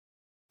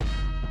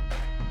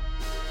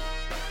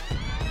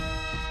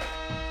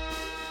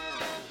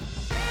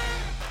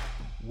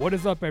What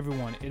is up,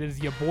 everyone? It is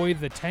your boy,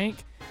 The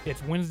Tank.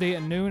 It's Wednesday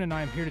at noon, and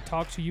I am here to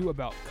talk to you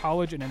about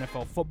college and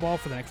NFL football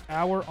for the next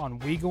hour on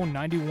Weagle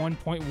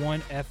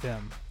 91.1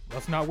 FM.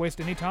 Let's not waste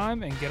any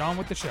time and get on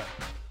with the show.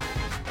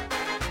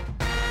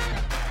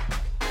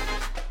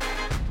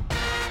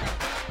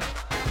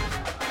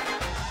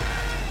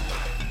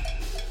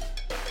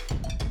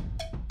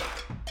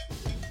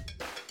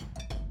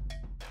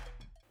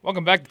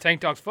 Welcome back to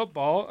Tank Talks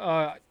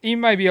Football. You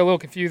might be a little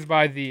confused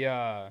by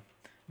the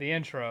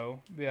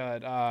intro,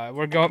 but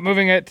we're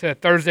moving it to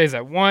Thursdays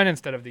at 1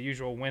 instead of the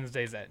usual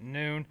Wednesdays at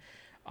noon.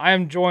 I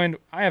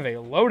have a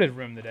loaded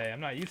room today. I'm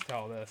not used to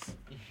all this.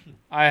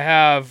 I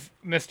have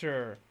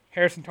Mr.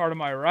 Harrison Tart on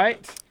my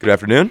right. Good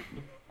afternoon.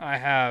 I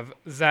have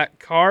Zach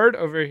Card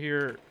over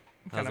here.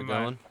 How's it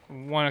going?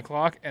 1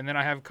 o'clock. And then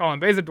I have Colin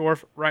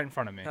Bazendorf right in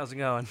front of me. How's it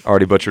going?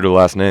 Already butchered her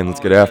last name. Let's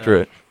get after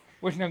it.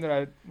 Which name did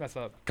I mess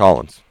up?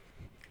 Collins.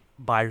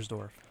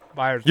 Beiersdorf.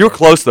 You were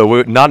close,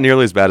 though. Not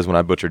nearly as bad as when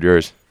I butchered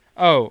yours.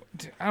 Oh,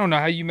 I don't know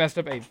how you messed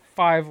up a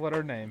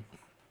 5-letter name.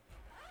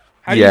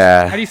 How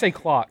do you say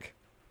clock?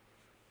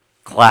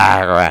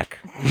 Clack.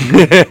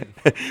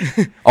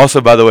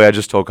 Also, by the way, I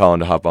just told Colin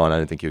to hop on. I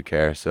didn't think he would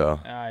care, so.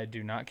 I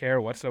do not care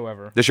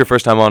whatsoever. This your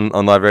first time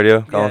on live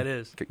radio, Colin? Yeah, it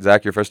is.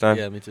 Zach, your first time?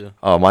 Yeah, me too.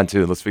 Oh, mine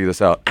too. Let's figure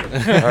this out. All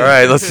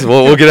right,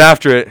 we'll get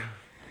after it.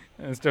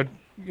 And it's a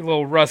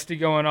little rusty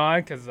going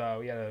on because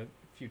we had a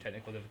few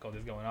technical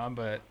difficulties going on,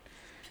 but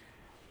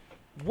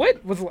I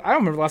don't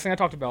remember the last thing I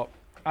talked about.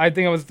 I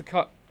think it was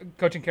the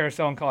coaching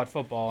carousel in college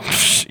football.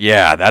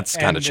 Yeah, that's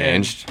kind of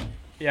changed.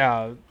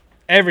 Yeah,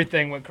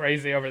 everything went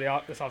crazy over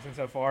this offseason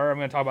so far. I'm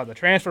going to talk about the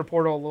transfer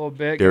portal a little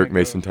bit. Derek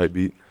Mason type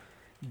beat.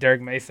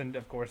 Derek Mason,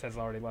 of course, has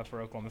already left for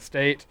Oklahoma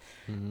State.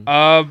 Mm-hmm.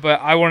 But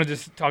I want to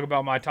just talk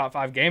about my top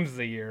 5 games of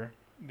the year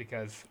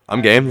because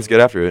I'm game. Let's get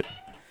after it.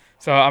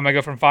 So I'm going to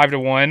go from 5 to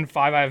 1.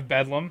 5, I have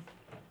Bedlam.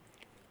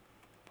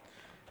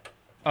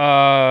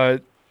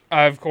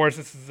 Of course,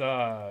 this is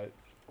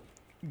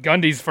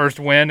Gundy's first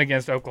win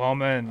against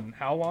Oklahoma in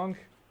how long?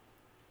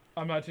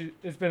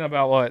 It's been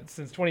about,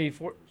 since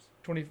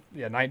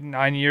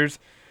 9 years.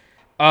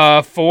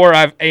 4, I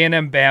have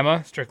A&M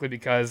Bama, strictly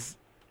because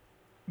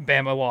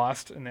Bama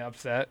lost in the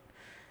upset.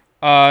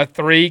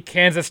 3,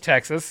 Kansas,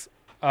 Texas,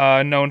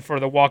 known for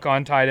the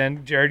walk-on tight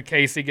end, Jared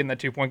Casey getting the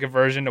 2-point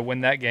conversion to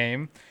win that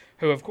game,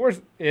 who, of course,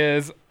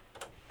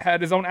 had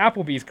his own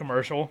Applebee's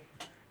commercial.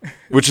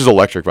 Which is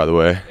electric, by the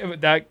way.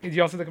 Did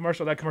you also see the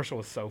commercial? That commercial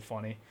was so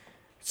funny.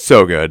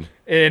 So good.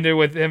 It ended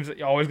with him,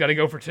 you always got to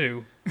go for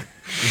 2.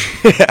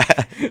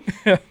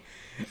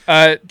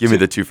 Give me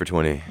the 2 for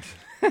 20.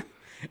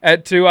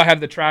 At 2, I have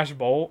the Trash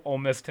Bowl, Ole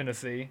Miss,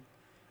 Tennessee.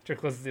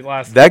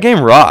 That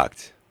game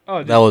rocked. Oh,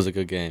 dude, That was a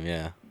good game,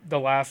 yeah. the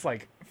last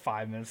 5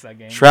 minutes of that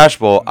game. Trash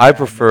Bowl. I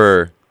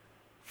prefer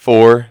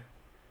 4.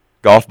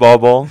 Golf ball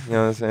bowl. You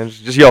know what I'm saying?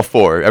 Just yell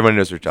 4. Everyone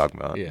knows what you're talking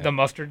about. Yeah. The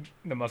mustard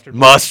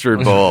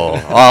Mustard Bowl.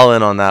 All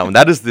in on that one.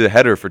 That is the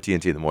header for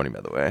TNT in the morning,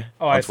 by the way.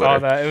 Oh, I saw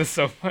that. It was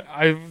so fun.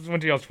 I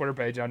went to y'all's Twitter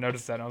page. I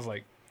noticed that, and I was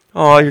like,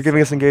 Oh, you're giving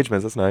us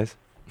engagements. That's nice.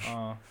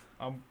 I'll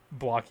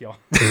block y'all.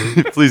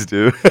 Please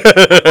do.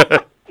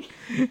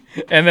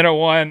 And then at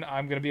 1,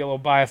 I'm going to be a little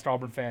biased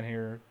Auburn fan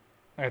here.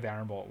 I got the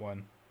Iron Bowl at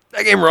 1.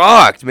 That game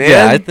rocked, man.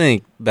 Yeah, I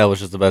think that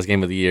was just the best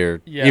game of the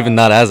year, Yeah. even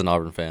not as an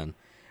Auburn fan.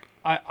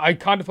 I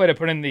contemplated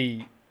putting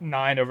the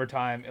 9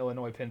 overtime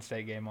Illinois Penn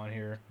State game on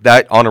here.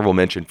 That honorable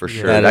mention for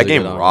sure. that That is a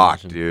game good honorable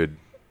rocked, mention. dude.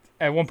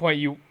 At one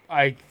point,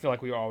 I feel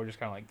like we were all just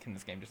kind of like, can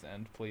this game just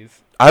end,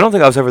 please? I don't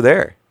think I was ever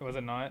there. Was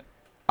it not?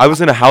 I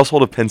was in a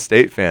household of Penn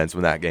State fans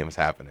when that game was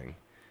happening.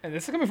 And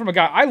this is coming from a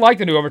guy. I like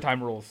the new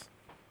overtime rules.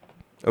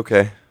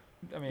 Okay.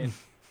 I mean,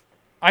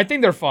 I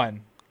think they're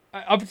fun.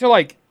 Up until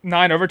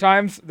 9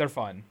 overtimes, they're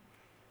fun.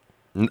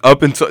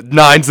 Up until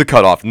 9's the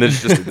cutoff, and then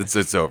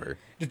it's over.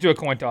 Just do a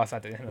coin toss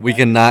at the end. We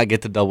cannot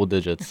get to double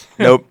digits.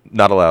 Nope,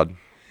 not allowed.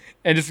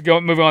 And just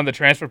moving on to the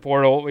transfer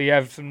portal, we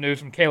have some news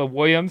from Caleb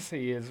Williams.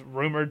 He is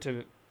rumored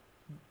to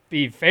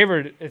be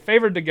favored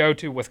to go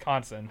to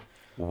Wisconsin.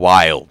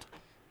 Wild.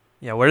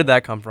 Yeah, where did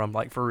that come from?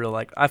 For real,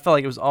 I felt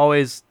like it was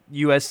always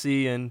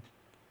USC and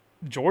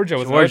Georgia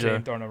was Georgia.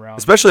 being thrown around.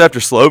 Especially after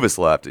Slovis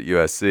left at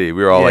USC. We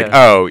were all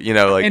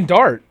And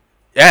Dart.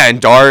 Yeah,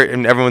 and Dart,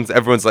 and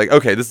everyone's like,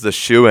 okay, this is a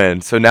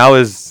shoe-in. So now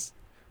is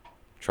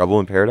trouble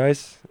in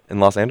paradise in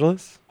Los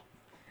Angeles?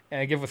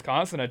 And give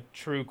Wisconsin a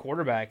true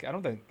quarterback.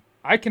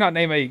 I cannot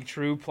name a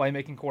true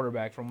playmaking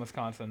quarterback from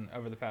Wisconsin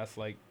over the past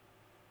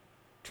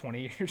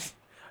 20 years.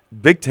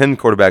 Big Ten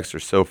quarterbacks are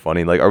so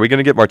funny. Are we going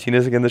to get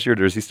Martinez again this year,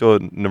 or is he still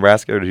in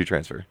Nebraska, or did he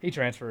transfer? He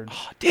transferred.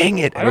 Oh, dang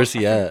it. Where's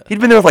he at? He'd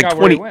been there with I forgot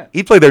where 20. he went.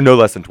 He played there no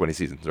less than 20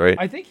 seasons, right?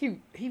 I think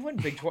he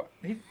went Big 12.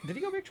 Did he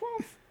go Big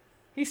 12?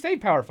 He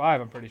stayed Power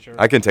 5, I'm pretty sure.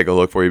 I can take a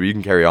look for you, but you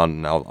can carry on,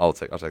 and I'll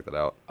check that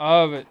out.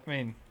 But I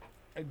mean,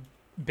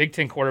 Big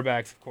Ten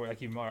quarterbacks, of course,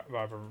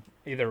 are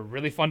either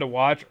really fun to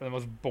watch or the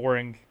most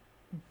boring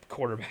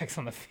quarterbacks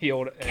on the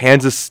field.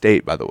 Kansas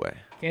State, by the way.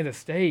 Kansas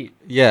State.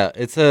 Yeah,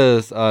 it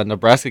says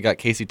Nebraska got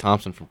Casey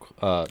Thompson from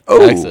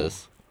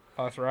Texas.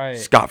 Oh, that's right.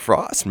 Scott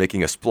Frost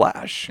making a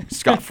splash.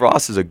 Scott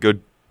Frost is a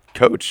good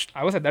coached.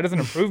 I will say that is an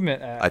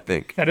improvement. I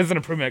think. That is an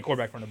improvement at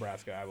quarterback for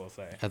Nebraska. I will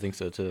say. I think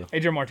so too.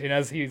 Adrian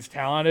Martinez, he's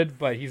talented,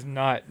 but he's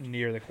not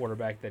near the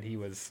quarterback that he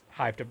was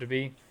hyped up to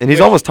be. And he's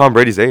Which- almost Tom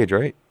Brady's age,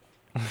 right?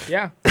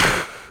 Yeah.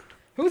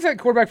 Who's that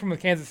quarterback from the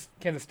Kansas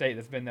State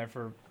that's been there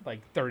for like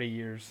 30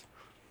 years?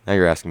 Now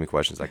you're asking me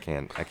questions I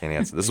can't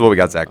answer. This is what we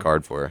got Zach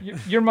Card for.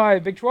 You're my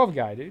Big 12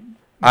 guy, dude.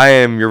 I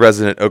am your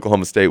resident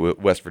Oklahoma State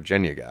West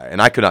Virginia guy,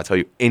 and I could not tell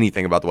you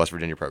anything about the West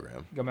Virginia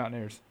program. Go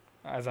Mountaineers.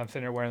 As I'm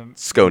sitting there wearing them.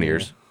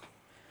 Sconiers.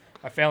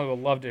 My family would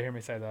love to hear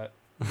me say that.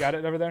 You got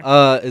it over there?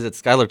 Is it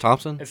Skylar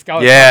Thompson? It's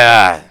Skylar.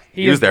 Yeah,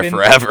 he was has there been-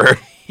 forever.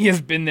 He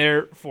has been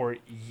there for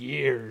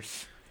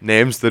years.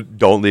 Names that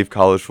don't leave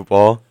college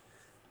football.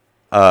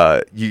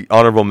 You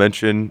honorable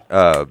mention.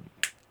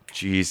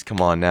 Jeez, come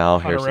on now.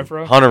 Hunter Harrison.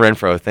 Renfrow? Hunter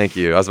Renfrow, thank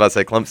you. I was about to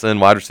say Clemson,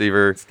 wide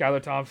receiver.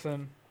 Skylar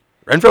Thompson.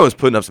 Renfrow was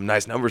putting up some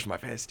nice numbers for my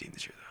fantasy team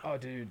this year, though. Oh,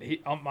 dude.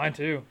 Mine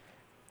too.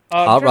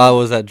 Hot Rod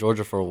was at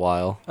Georgia for a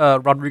while.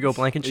 Rodrigo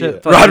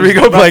Blankenship. Yeah. Rodrigo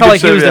I felt like he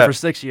Blankenship, was there yeah. for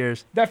 6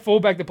 years. That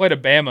fullback that played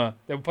at Bama,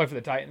 that played for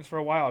the Titans for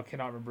a while, I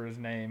cannot remember his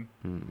name.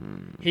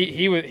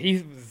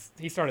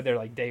 He started there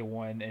like day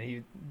one, and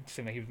he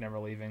seemed like he was never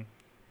leaving.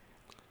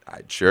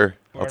 Sure.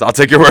 Word. I'll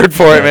take your word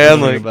for it,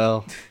 man. Ring a Like,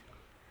 bell.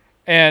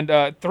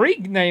 And three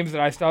names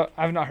that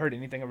I've not heard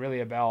anything really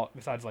about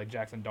besides like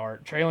Jackson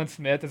Dart. Traylon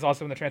Smith is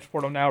also in the transfer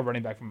portal now,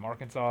 running back from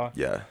Arkansas.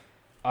 yeah.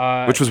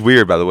 Uh, Which was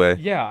weird, by the way.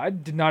 yeah, I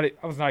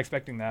was not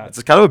expecting that.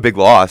 It's kind of a big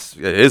loss.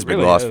 It is a big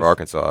Really loss is. for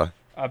Arkansas.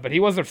 But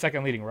he was their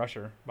second leading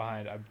rusher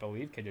behind, I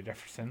believe, KJ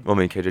Jefferson. Well, I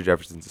mean, KJ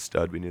Jefferson's a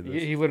stud. We knew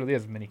this. He literally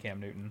is mini Cam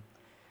Newton.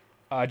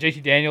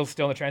 JT Daniels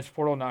still in the transfer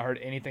portal. Not heard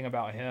anything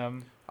about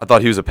him. I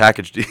thought he was a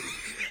package deal.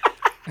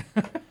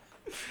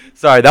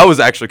 Sorry, that was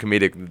actually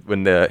comedic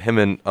when him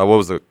and what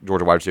was the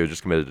Georgia wide receiver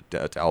just committed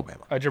to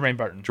Alabama? Jermaine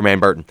Burton. Jermaine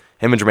Burton.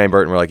 Him and Jermaine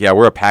Burton were like, yeah,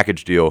 we're a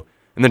package deal.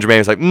 And then Jermaine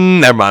was like,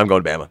 never mind, I'm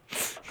going to Bama.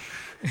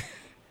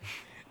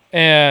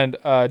 And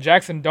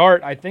Jackson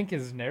Dart, I think,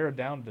 is narrowed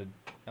down to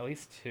at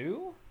least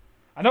 2.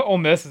 I know Ole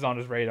Miss is on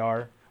his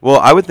radar. Well,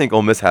 I would think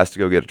Ole Miss has to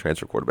go get a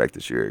transfer quarterback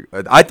this year.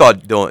 I thought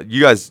Dylan,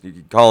 you guys,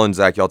 Colin,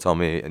 Zach, y'all tell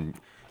me, and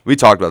we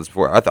talked about this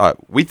before.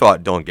 We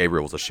thought Dylan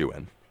Gabriel was a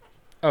shoe-in.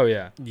 Oh,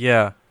 yeah.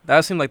 Yeah,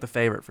 that seemed like the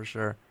favorite for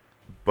sure.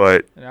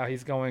 But Now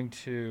he's going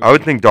to. I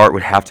would think Dart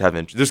would have to have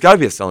interest. There's got to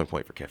be a selling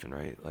point for Kiffin,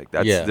 right? Like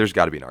Yeah. There's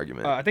got to be an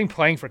argument. I think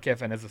playing for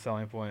Kiffin is a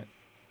selling point.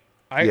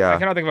 I Yeah.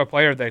 cannot think of a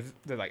player that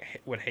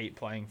would hate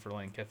playing for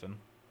Lane Kiffin.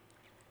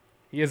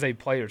 He is a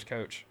player's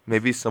coach.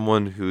 Maybe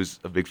someone who's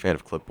a big fan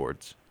of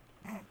clipboards.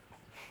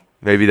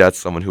 Maybe that's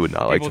someone who would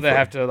not like People to that play.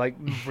 have to like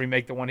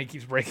remake the one he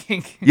keeps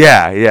breaking.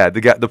 Yeah,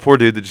 the poor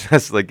dude that just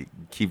has to like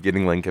keep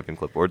getting Lane Kiffin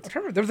clipboards. I'm trying to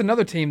remember, there was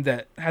another team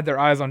that had their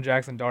eyes on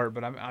Jackson Dart,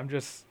 but I'm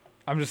just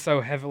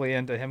so heavily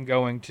into him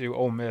going to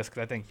Ole Miss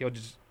because I think he'll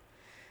just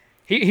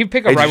he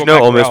pick a Hey, did rival. you know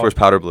back Ole Miss route. wears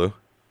powder blue?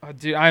 Oh,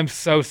 dude, I'm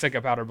so sick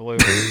of powder blue.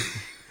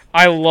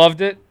 I loved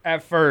it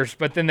at first,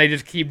 but then they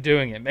just keep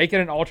doing it. Make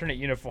it an alternate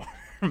uniform.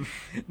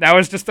 Now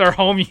it's just their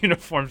home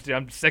uniforms, dude.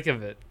 I'm sick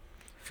of it.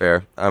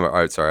 Fair. I'm all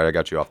right. Sorry, I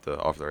got you off the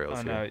rails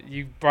Oh, here. no.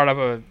 You brought up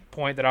a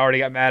point that I already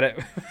got mad at.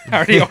 I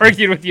already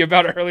argued with you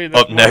about earlier this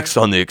Up morning. next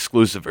on the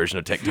exclusive version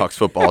of Tank Talks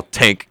Football,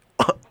 Tank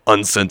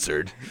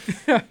Uncensored.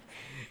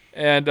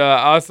 And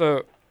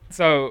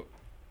so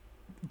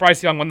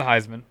Bryce Young won the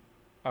Heisman.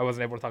 I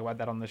wasn't able to talk about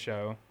that on the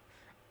show.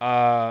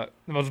 The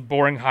most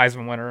boring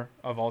Heisman winner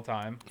of all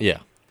time. Yeah.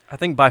 I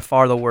think by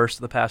far the worst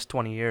of the past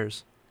 20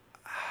 years.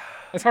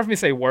 It's hard for me to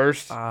say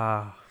worst.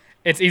 Ah,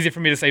 It's easy for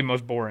me to say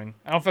most boring.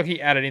 I don't feel like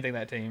he added anything to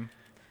that team.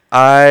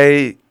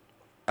 I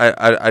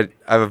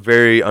have a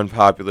very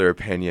unpopular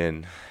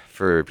opinion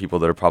for people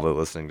that are probably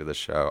listening to this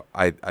show.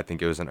 I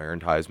think it was an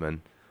earned Heisman.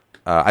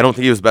 I don't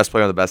think he was the best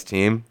player on the best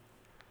team.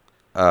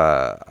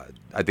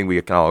 I think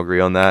we can all agree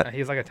on that.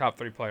 He's like a top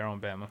 3 player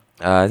on Bama.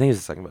 I think he's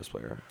the second best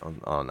player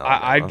on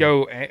I'd Alabama.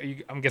 go.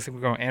 I'm guessing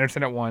we're going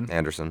Anderson at 1.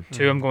 Anderson.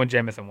 2, I'm going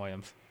Jamison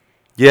Williams.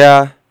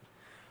 Yeah,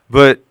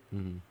 but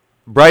Mhm.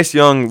 Bryce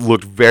Young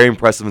looked very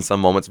impressive in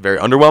some moments, very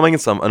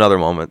underwhelming in other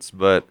moments.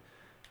 But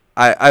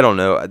I don't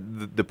know.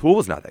 The pool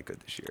was not that good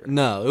this year.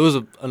 No, it was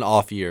an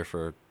off year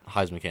for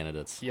Heisman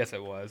candidates. Yes,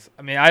 it was.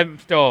 I mean, I'm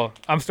still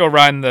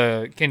riding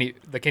the Kenny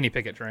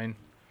Pickett train.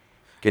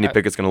 Kenny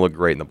Pickett's going to look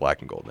great in the black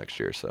and gold next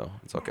year, so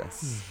it's okay.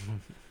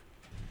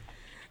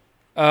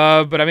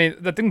 But I mean,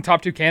 the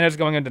top 2 candidates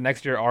going into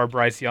next year are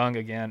Bryce Young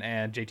again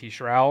and JT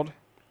Shroud.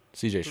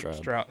 CJ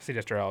Stroud.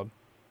 CJ Stroud.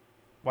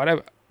 I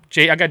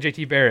got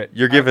JT Barrett.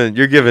 You're giving JT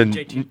you're giving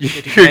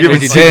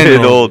JT Sid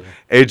Daniels. old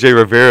AJ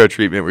Rivera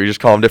treatment where you just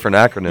call him different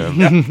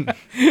acronyms.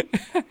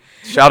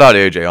 Shout out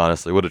AJ,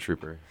 honestly, what a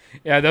trooper.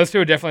 Yeah, those 2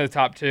 are definitely the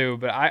top 2.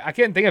 But I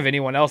can't think of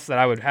anyone else that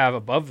I would have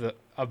above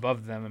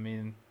them. I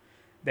mean,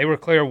 they were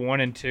clear 1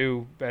 and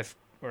 2 best,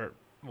 or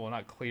well,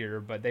 not clear,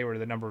 but they were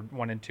the number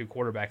 1 and 2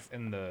 quarterbacks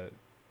in the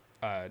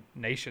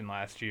nation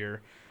last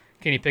year.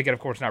 Kenny Pickett, of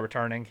course, not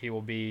returning. He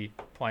will be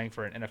playing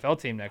for an NFL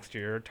team next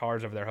year.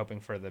 Tar's over there hoping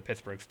for the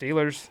Pittsburgh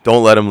Steelers.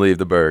 Don't let him leave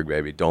the Berg,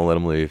 baby. Don't let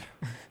him leave.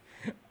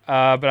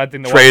 But I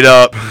think Trade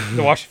up.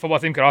 the Washington football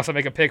team could also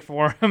make a pick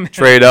for him.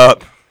 Trade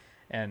up.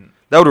 And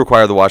that would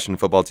require the Washington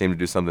football team to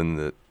do something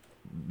that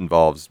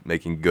involves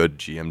making good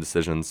GM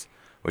decisions,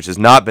 which has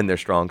not been their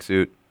strong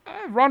suit.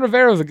 Ron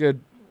Rivera was a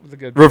good.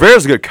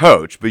 Rivera's a good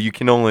coach, but you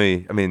can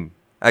only. I mean,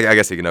 I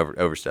guess he can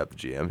overstep the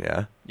GM.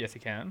 Yeah, Yes, he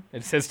can.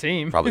 It's his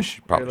team. probably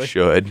Really?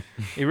 should.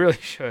 He really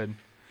should.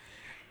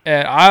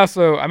 And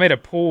I made a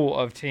pool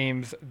of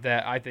teams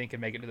that I think can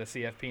make it to the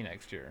CFP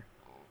next year.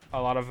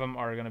 A lot of them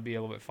are going to be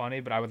a little bit funny,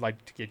 but I would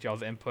like to get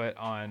y'all's input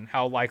on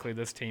how likely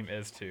this team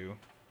is to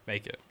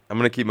make it. I'm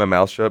gonna keep my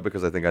mouth shut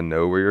because I think I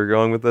know where you're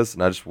going with this,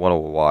 and I just want to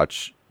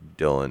watch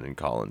Dylan and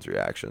Colin's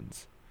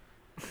reactions.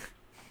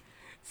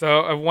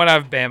 So one, I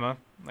have Bama.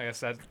 Like I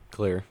said,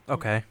 Clear.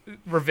 Okay.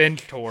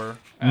 revenge tour.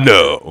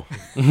 No.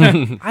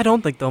 I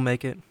don't think they'll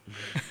make it.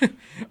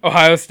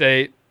 Ohio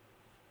State,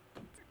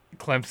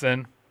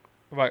 Clemson.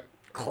 What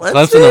about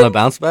Clemson on a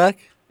bounce back?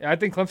 Yeah, I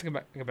think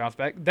Clemson can bounce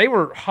back. They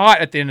were hot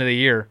at the end of the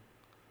year.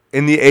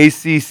 In the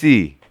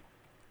ACC,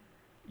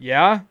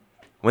 Yeah,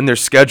 when their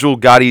schedule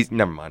got easy.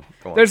 Never mind.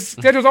 Go on. their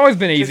schedule's always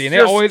been easy, and they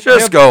just- always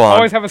just go on.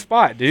 always have a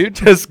spot, dude.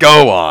 Just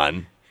go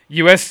on.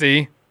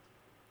 USC,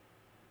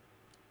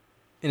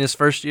 In his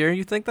first year,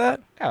 you think that?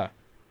 yeah.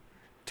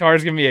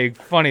 Tar's giving me a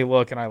funny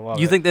look, and I love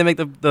it. You think they make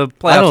the I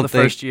playoffs don't in the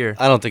think, first year?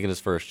 I don't think in his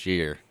first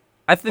year.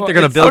 I think Well, they're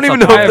going it's- to I build don't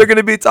even something. know if they're going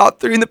to be top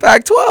 3 in the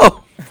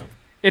Pac-12.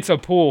 It's a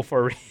pool for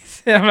a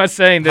reason. I'm not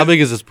saying How that. big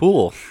is this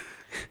pool?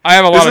 I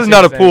have a lot This of is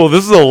not a teams pool.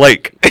 This is a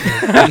lake.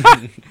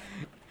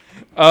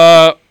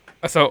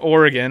 So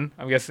Oregon,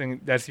 I'm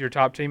guessing that's your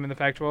top team in the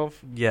Pac-12,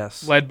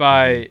 Yes. led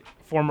by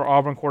former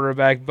Auburn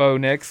quarterback Bo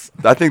Nix.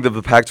 I think that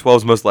the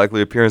Pac-12's most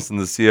likely appearance in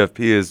the CFP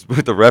is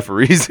with the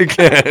referees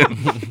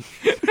again.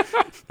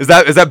 Is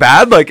that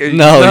bad? Like No,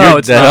 No, you're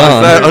it's dead not.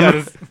 on. that- Yeah,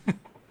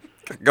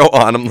 just- Go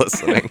on, I'm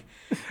listening.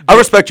 I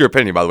respect your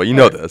opinion, by the way. You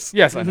know this.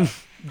 yes, I know.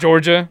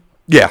 Georgia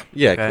Yeah.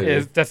 Yeah, Okay. clear.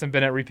 is Destin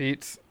Bennett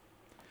repeats.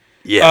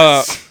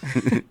 Yes.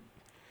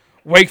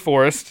 Wake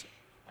Forest,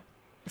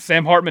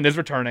 Sam Hartman is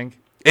returning.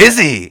 Is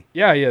he?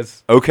 Yeah, he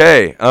is.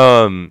 Okay.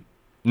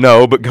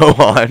 No, but go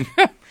on.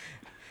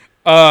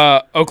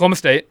 Oklahoma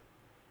State.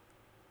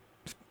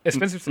 Is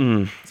Spencer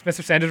Mm.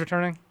 Spencer Sanders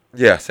returning?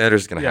 Yeah,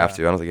 Sanders is gonna Yeah. have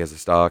to. I don't think he has a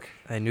stock.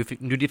 Hey, new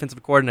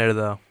defensive coordinator,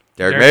 though.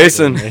 Derek Derek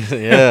Mason.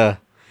 Yeah.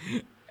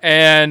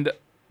 And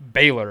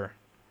Baylor.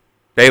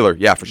 Baylor.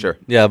 Yeah, for sure.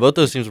 Yeah, both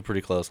those teams were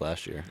pretty close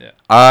last year.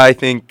 I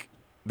think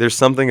there's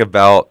something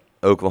about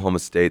Oklahoma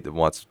State that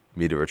wants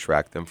me to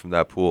retract them from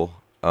that pool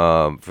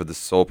for the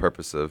sole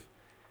purpose of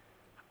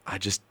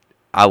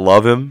I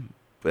love him,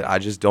 but I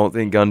just don't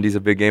think Gundy's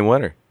a big game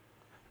winner.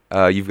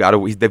 They've got to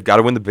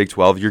win the Big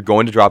 12. You're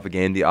going to drop a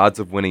game. The odds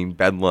of winning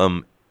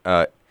Bedlam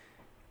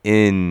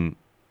in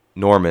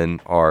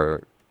Norman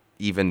are,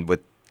 even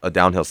with a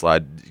downhill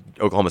slide,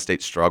 Oklahoma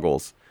State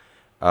struggles.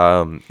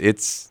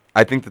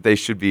 I think that they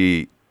should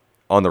be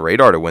on the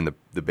radar to win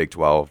the Big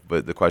 12,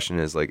 but the question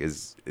is, like,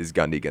 is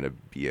Gundy going to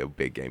be a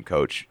big game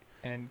coach?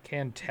 And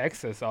can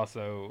Texas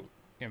also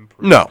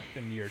improve No.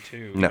 in year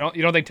 2? No.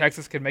 You don't think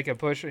Texas could make a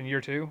push in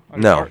year 2?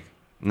 under No. Sark?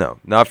 No,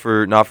 not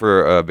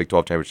for a Big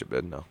 12 championship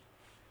bid, no.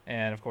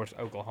 And, of course,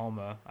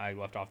 Oklahoma, I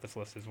left off this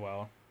list as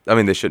well. I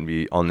mean, they shouldn't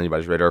be on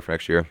anybody's radar for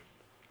next year.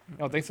 You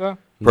don't think so?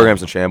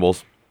 Program's in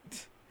shambles.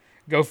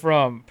 Go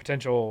from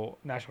potential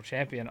national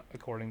champion,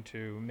 according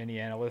to many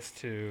analysts,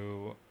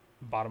 to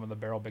bottom of the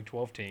barrel Big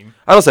 12 team.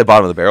 I don't say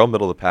bottom of the barrel,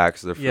 middle of the pack.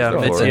 So they're Yeah, they're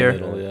mid-tier.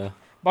 forward. Mid-tier. Middle, yeah.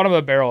 Bottom of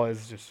the barrel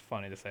is just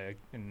funny to say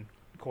in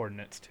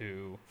coordinates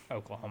to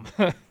Oklahoma.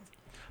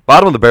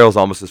 Bottom of the barrel is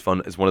almost as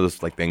fun as one of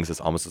those like things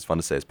that's almost as fun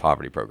to say as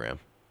poverty program.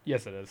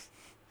 Yes, it is.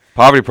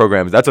 Poverty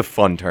program, that's a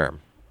fun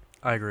term.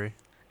 I agree.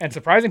 And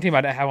surprising team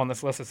I didn't have on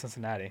this list is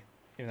Cincinnati,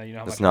 even though you know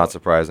how That's much I not love-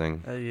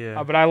 surprising.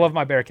 Yeah. but I love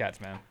my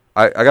Bearcats, man.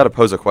 I got to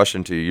pose a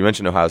question to you. You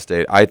mentioned Ohio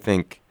State. I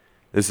think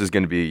this is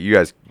going to be, you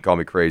guys can call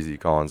me crazy,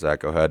 Colin, Zach,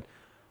 go ahead.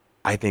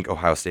 I think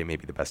Ohio State may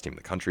be the best team in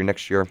the country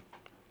next year.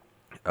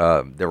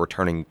 They're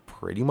returning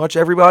pretty much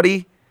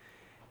everybody.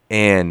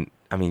 And,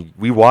 I mean,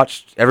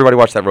 everybody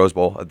watched that Rose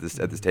Bowl at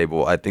this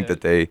table. I think Yeah.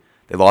 that they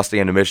lost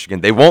again to Michigan.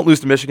 They won't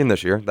lose to Michigan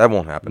this year. That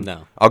won't happen.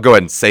 No. I'll go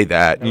ahead and say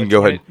that. You can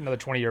go ahead. Another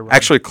 20-year run.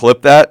 Actually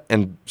clip that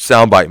and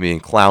soundbite me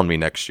and clown me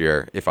next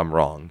year if I'm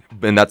wrong.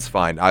 And that's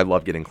fine. I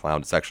love getting clowned.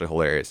 It's actually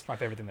hilarious. It's my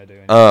favorite thing they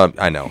do.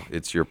 I know.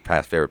 It's your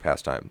favorite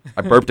pastime.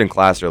 I burped in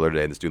class earlier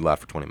today. This dude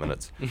laughed for 20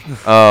 minutes.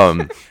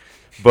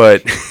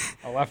 But,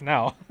 I'll laugh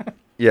now.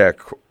 yeah,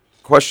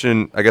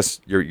 question. I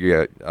guess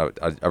I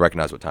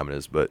recognize what time it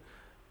is, but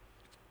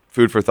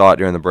food for thought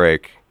during the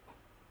break.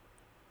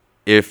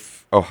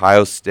 If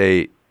Ohio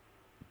State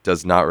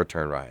does not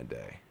return Ryan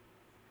Day,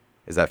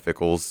 is that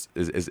Fickle's?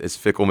 Is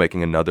Fickle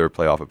making another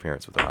playoff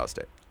appearance with Ohio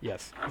State?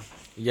 Yes.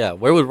 Yeah,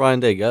 where would Ryan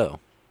Day go?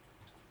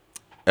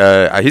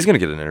 He's going to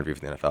get an interview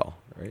for the NFL,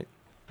 right?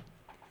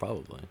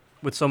 Probably.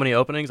 With so many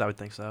openings, I would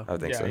think so. I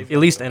would think Yeah, so. he's- At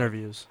least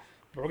interviews.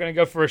 But we're going to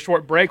go for a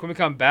short break. When we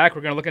come back,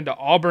 we're going to look into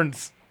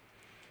Auburn's,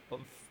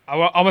 I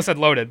almost said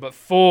loaded, but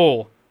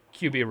full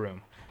QB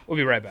room. We'll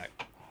be right back.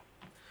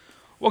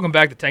 Welcome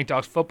back to Tank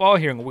Talks Football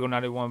here on Wiggle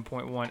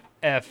 91.1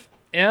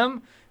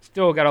 FM.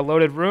 Still got a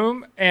loaded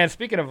room. And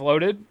speaking of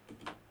loaded,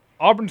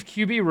 Auburn's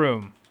QB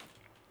room.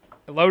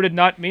 Loaded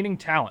not meaning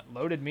talent.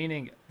 Loaded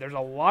meaning there's a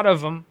lot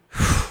of them,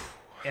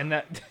 and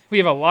that we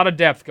have a lot of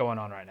depth going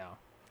on right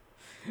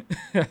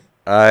now.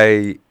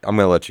 I'm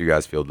gonna let you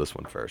guys field this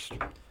one first.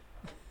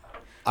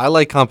 I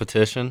like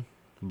competition,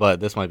 but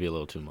this might be a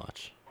little too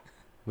much.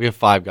 We have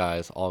 5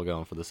 guys all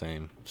going for the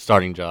same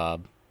starting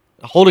job.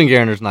 Holden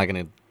Geriner's not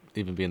going to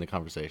even be in the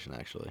conversation,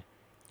 actually.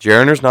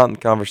 Jeriner's not in the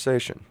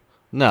conversation.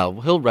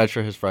 No, he'll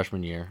redshirt his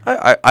freshman year.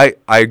 I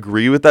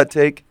agree with that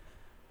take,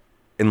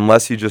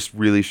 unless he just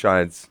really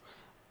shines.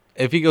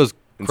 If he goes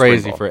In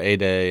crazy spring ball. for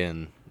A-Day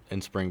and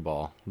in spring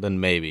ball, then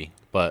maybe.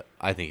 But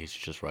I think he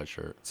should just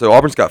redshirt. So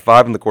Auburn's got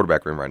 5 in the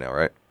quarterback room right now,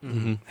 right?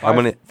 Mm-hmm. How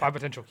many? 5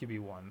 potential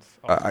QB1s.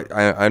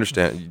 I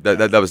understand.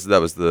 That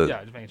was the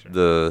Yeah, just making sure.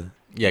 the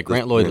Yeah,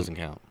 Grant Lloyd doesn't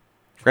count.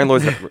 Grant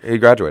Lloyd. He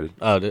graduated.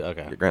 Oh,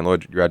 okay. Grant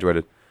Lloyd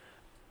graduated.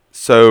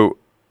 So,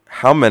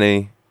 how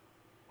many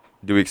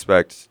do we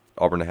expect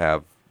Auburn to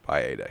have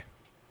by A-Day?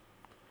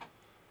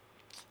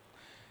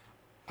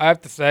 I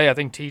have to say, I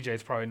think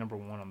TJ's probably number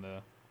 1 on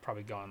the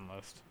probably gone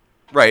list.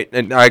 Right,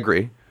 and I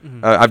agree.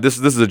 This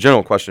is a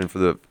general question for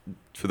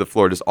the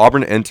floor. Does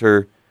Auburn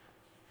enter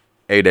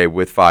A-Day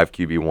with 5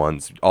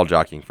 QB1s, all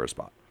jockeying for a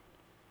spot?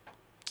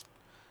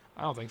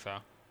 I don't think so.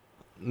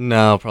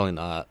 No, probably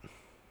not.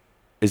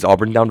 Is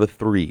Auburn down to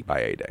 3 by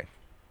A-Day?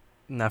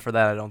 Not for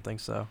that, I don't think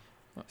so.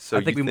 So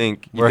I think you we-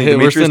 think We're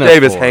Demetrius sitting at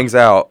Davis 4. hangs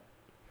out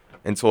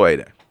until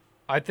A-Day?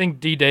 I think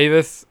D.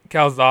 Davis,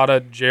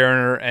 Calzada,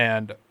 Jariner,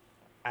 and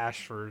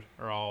Ashford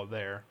are all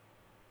there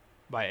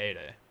by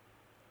A-Day.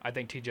 I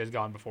think TJ's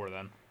gone before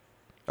then.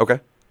 Okay,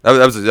 that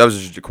was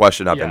just a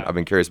question I've Yeah.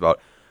 been curious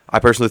about. I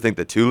personally think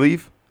that 2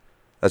 leave.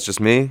 That's just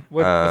me.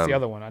 What's the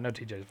other one? I know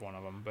TJ's one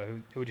of them, but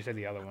who would you say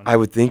the other one? I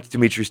would think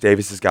Demetrius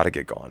Davis has got to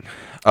get gone.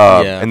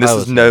 Yeah, and if this I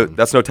is was him.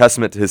 that's no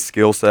testament to his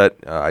skill set.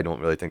 I don't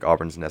really think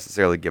Auburn's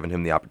necessarily given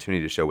him the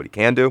opportunity to show what he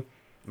can do.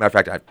 Matter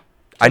of fact,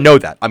 I know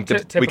that.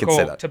 We can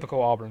say that.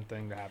 Typical Auburn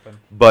thing to happen.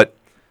 But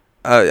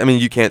I mean,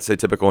 you can't say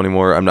typical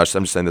anymore. I'm just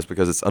saying this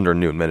because it's under a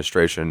new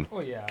administration.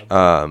 Well,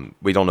 yeah.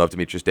 We don't know if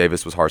Demetrius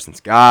Davis was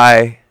Harson's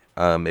guy.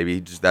 Maybe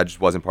that just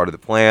wasn't part of the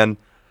plan.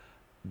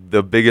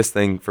 The biggest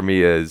thing for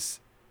me is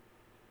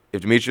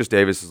if Demetrius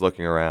Davis is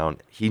looking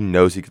around, he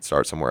knows he could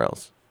start somewhere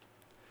else.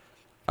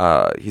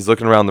 He's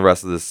looking around the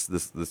rest of this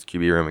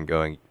QB room and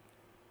going,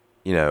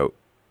 you know,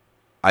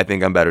 I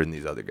think I'm better than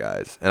these other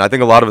guys. And I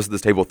think a lot of us at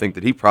this table think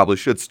that he probably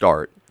should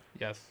start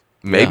Yes.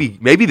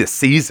 maybe this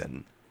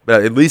season,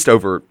 but at least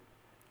over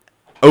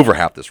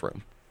half this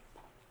room.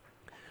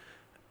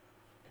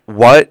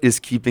 What is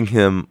keeping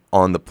him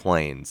on the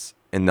plains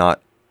and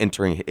not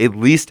at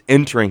least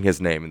entering his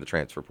name in the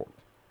transfer portal?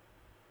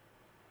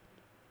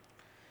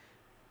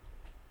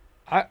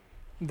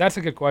 That's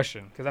a good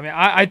question because I mean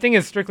I think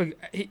it's strictly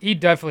he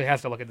definitely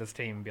has to look at this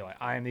team and be like,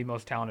 I am the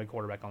most talented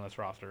quarterback on this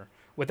roster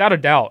without a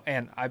doubt,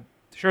 and I'm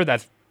sure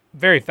that's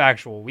very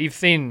factual. We've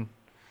seen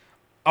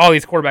all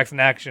these quarterbacks in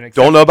action.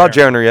 Don't know about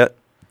Jariner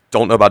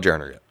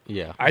yet.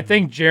 Yeah. I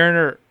think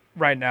Jariner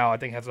right now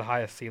has the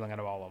highest ceiling out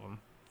of all of them.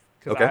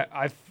 Okay.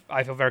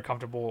 I feel very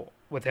comfortable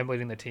with him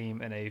leading the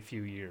team in a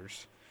few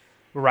years.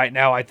 But right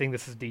now, I think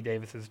this is D.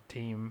 Davis's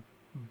team,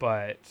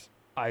 but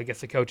I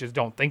guess the coaches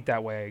don't think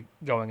that way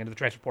going into the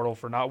transfer portal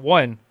for not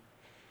 1,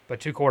 but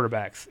 2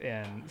 quarterbacks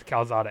in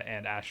Calzada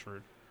and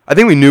Ashford. I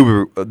think we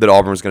knew that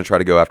Auburn was going to try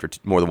to go after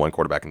more than 1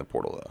 quarterback in the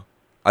portal, though.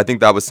 I think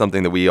that was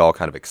something that we all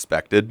kind of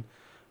expected.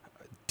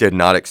 Did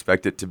not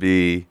expect it to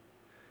be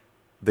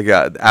the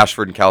guy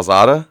Ashford and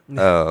Calzada.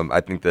 I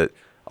think that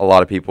a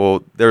lot of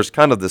people, there's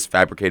kind of this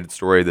fabricated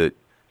story that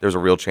there's a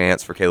real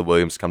chance for Caleb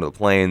Williams to come to the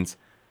Plains.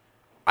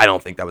 I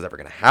don't think that was ever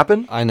going to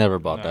happen. I never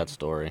bought No. that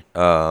story.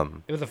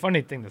 It was a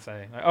funny thing to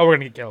say. Like, oh, we're going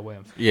to get Caleb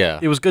Williams. Yeah.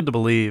 It was good to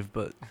believe,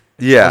 but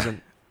Yeah,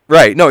 wasn't.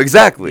 right. No,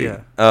 exactly.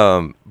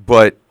 Yeah.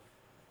 But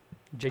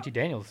JT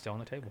Daniels is still on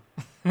the table.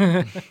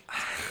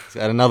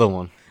 Got another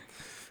one.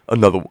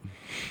 another one.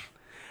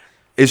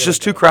 It's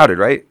just too crowded,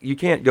 right? You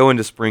can't go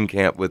into spring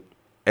camp with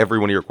every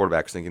one of your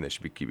quarterbacks thinking they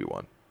should be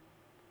QB1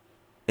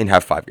 and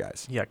have 5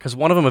 guys. Yeah, because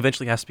one of them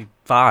eventually has to be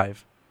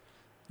 5.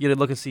 You got to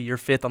look and see you're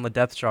 5th on the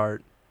depth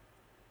chart,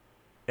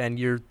 and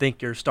you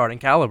think you're starting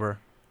caliber,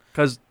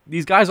 because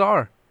these guys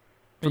are,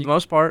 for the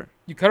most part.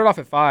 You cut it off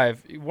at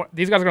 5.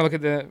 These guys are going to look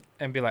at them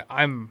and be like,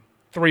 I'm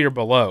 3 or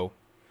below.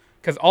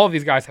 Because all of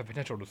these guys have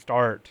potential to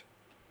start.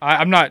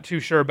 I'm not too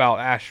sure about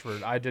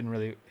Ashford. I've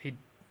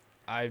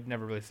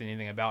never really seen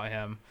anything about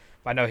him.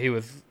 But I know he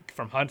was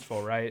from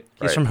Huntsville, right?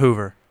 He's Right. from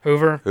Hoover.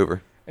 Hoover?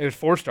 It was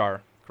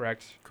 4-star,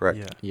 correct? Correct.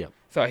 Yeah. Yep.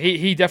 So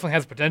he definitely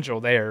has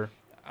potential there.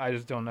 I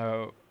just don't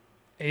know.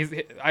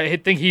 I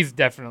think he's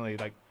definitely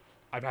like,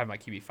 I'd have him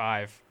like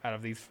QB5 out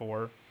of these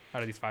 4,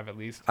 out of these 5 at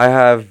least. I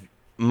have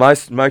my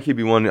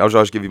QB1. I'll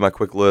just give you my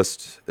quick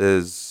list.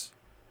 Is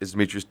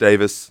Demetrius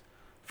Davis,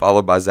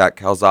 followed by Zach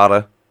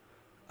Calzada.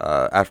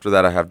 After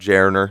that, I have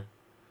Jariner.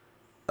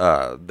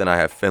 Then I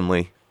have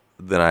Finley.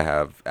 Then I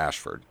have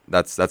Ashford.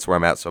 That's where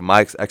I'm at. So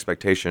my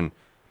expectation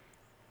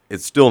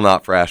is still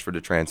not for Ashford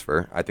to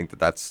transfer. I think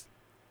that's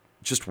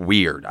just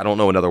weird. I don't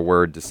know another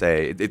word to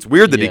say. It's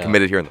weird that he Yeah.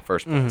 committed here in the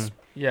first place.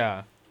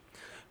 Yeah.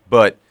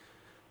 But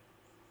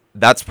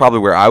that's probably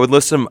where I would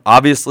list him.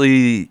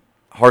 Obviously,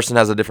 Harsin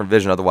has a different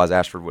vision. Otherwise,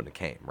 Ashford wouldn't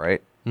have came,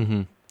 right?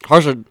 Mm-hmm.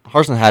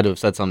 Harsin had to have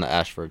said something to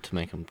Ashford to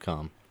make him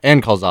come,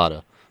 and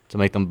Calzada to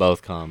make them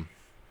both come.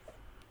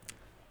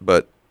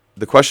 But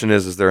the question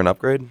is there an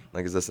upgrade?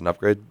 Like, is this an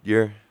upgrade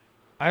year?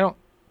 I don't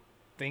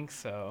think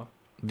so.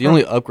 The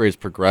only upgrade is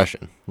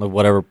progression, like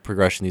whatever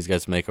progression these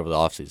guys make over the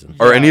offseason.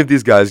 Are Yeah. any of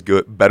these guys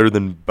good, better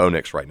than Bo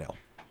Nix right now?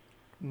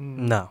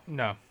 No.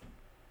 No. Not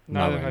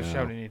None of them right have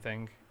now. shown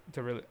anything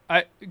to really.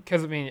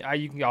 Because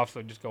you can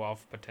also just go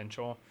off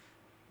potential,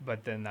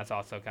 but then that's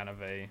also kind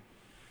of a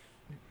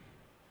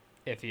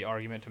iffy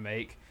argument to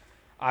make.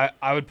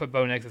 I would put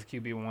Bo Nix as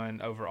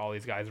QB1 over all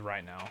these guys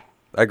right now.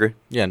 I agree.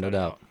 Yeah, no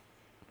doubt.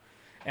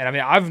 And I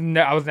mean,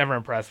 I was never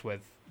impressed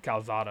with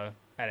Calzada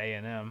at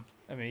A&M.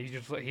 I mean,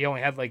 he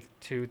only had like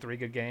 2-3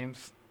 good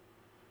games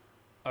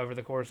over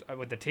the course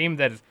with the team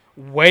that is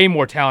way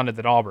more talented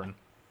than Auburn.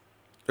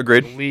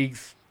 Agreed.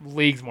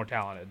 Leagues more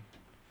talented.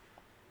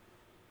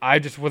 I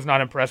just was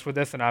not impressed with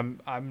this, and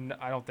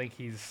I don't think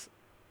he's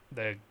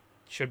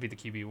should be the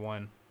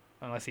QB1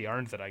 unless he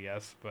earns it, I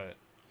guess. But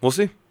We'll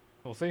see.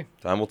 we'll see.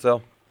 Time will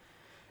tell.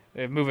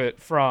 They move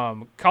it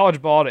from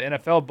college ball to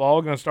NFL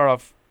ball. Going to start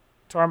off.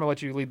 Tar, I'm gonna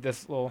let you lead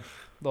this little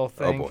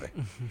thing. Oh, boy.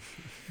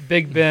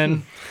 Big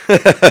Ben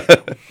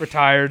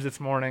retired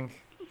this morning.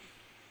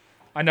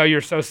 I know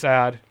you're so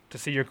sad to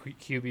see your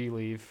QB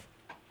leave.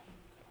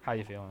 How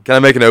you feeling? Can I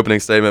make an opening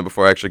statement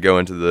before I actually go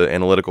into the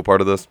analytical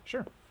part of this?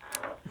 Sure.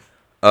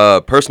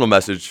 Personal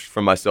message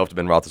from myself to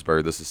Ben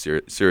Roethlisberger. This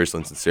is serious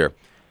and sincere.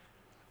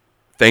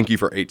 Thank you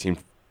for 18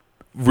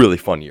 really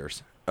fun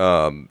years.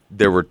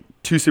 There were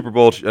two Super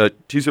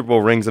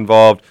Bowl rings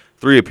involved,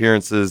 3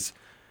 appearances.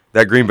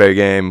 That Green Bay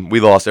game,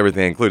 we lost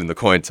everything, including the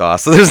coin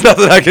toss. So there's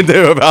nothing I can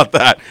do about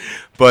that.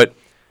 But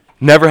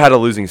never had a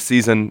losing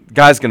season.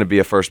 Guy's going to be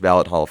a first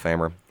ballot Hall of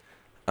Famer.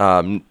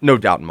 No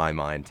doubt in my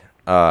mind.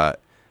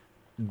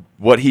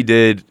 What he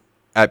did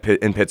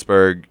in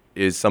Pittsburgh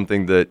is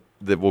something that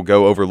will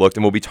go overlooked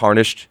and will be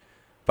tarnished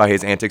by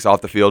his antics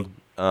off the field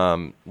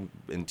in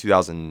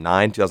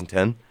 2009,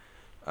 2010.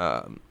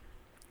 And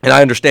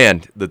I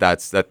understand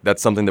that's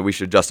something that we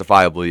should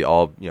justifiably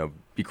all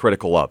be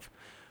critical of.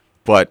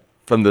 But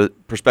from the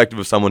perspective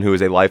of someone who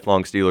is a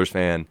lifelong Steelers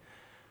fan,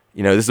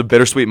 this is a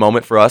bittersweet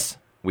moment for us.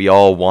 We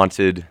all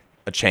wanted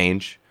a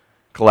change.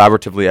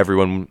 Collaboratively,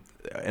 everyone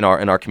in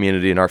our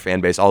community, in our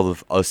fan base, all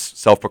of us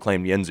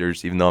self-proclaimed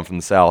Yinzers, even though I'm from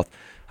the South,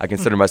 I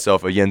consider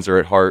myself a Yinzer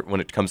at heart when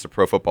it comes to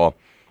pro football,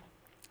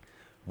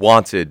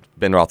 wanted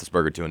Ben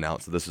Roethlisberger to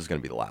announce that this was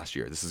going to be the last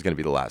year. This is going to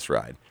be the last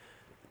ride.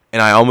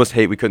 And I almost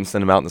hate we couldn't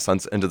send him out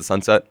into the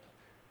sunset.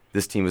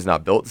 This team was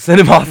not built to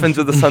send him off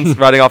into the sunset,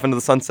 riding off into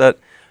the sunset.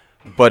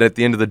 But at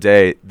the end of the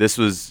day, this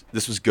was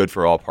good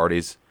for all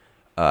parties.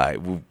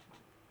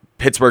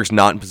 Pittsburgh's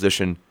not in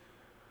position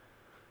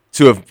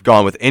to have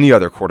gone with any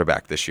other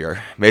quarterback this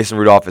year. Mason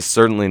Rudolph is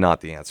certainly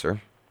not the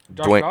answer.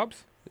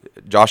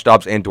 Josh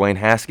Dobbs and Dwayne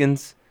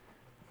Haskins.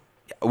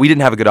 We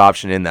didn't have a good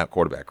option in that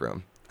quarterback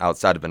room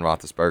outside of Ben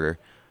Roethlisberger.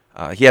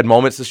 He had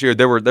moments this year.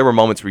 There were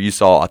moments where you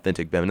saw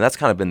authentic Ben, and that's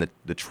kind of been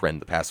the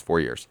trend the past 4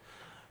 years.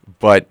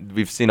 But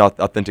we've seen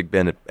authentic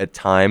Ben at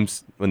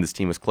times when this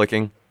team was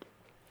clicking.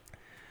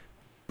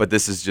 But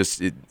this is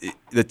just it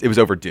was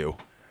overdue,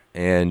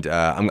 and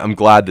I'm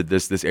glad that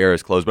this era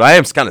is closed. But I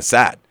am kind of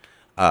sad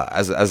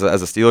as a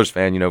Steelers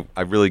fan.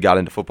 I really got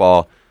into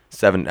football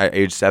at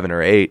age 7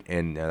 or 8,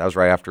 and that was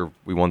right after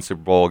we won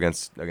Super Bowl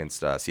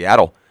against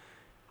Seattle.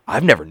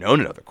 I've never known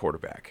another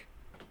quarterback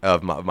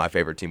of my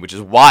favorite team, which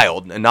is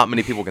wild, and not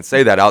many people can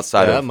say that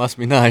outside of. That must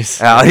be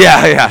nice.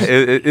 Yeah.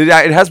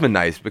 It has been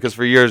nice because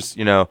for years,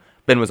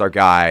 Ben was our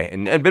guy,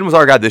 and Ben was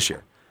our guy this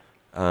year.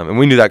 And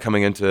we knew that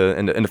coming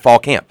into fall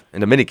camp,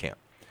 into mini camp.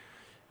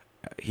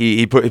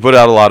 He put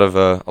out a lot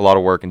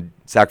of work and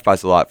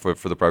sacrificed a lot for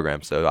the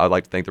program. So I'd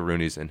like to thank the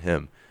Rooneys and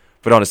him.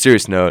 But on a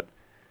serious note,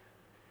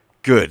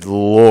 good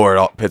Lord,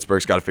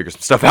 Pittsburgh's got to figure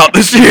some stuff out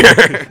this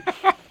year.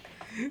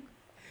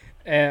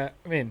 I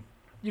mean,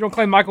 you don't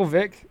claim Michael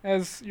Vick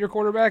as your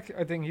quarterback?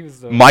 I think he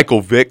was the.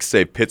 Michael Vick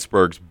saved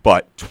Pittsburgh's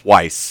butt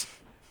twice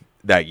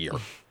that year.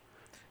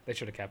 They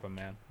should have kept him,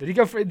 man. Did he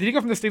go from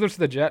the Steelers to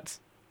the Jets?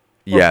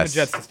 Or Yes. From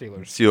the Jets to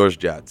Steelers. Steelers,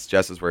 Jets.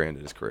 Jets is where he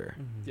ended his career,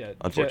 Yeah.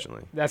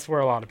 unfortunately. That's where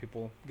a lot of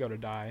people go to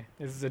die.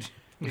 Is the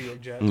New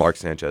York Jets. Mark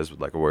Sanchez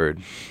would like a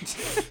word.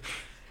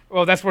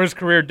 Well, that's where his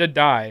career did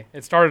die.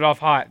 It started off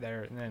hot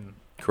there, and then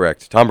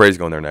Correct. Tom Brady's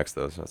going there next,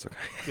 though, so that's okay.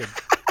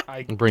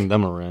 good. Bring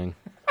them a ring.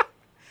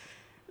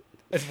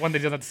 It's one that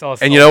doesn't have to sell.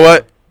 And you know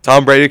what?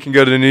 Tom Brady can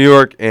go to New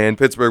York, and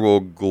Pittsburgh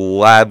will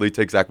gladly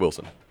take Zach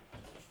Wilson.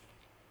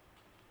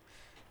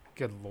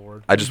 Good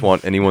Lord. I just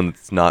want anyone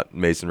that's not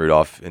Mason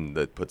Rudolph and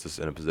that puts us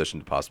in a position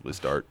to possibly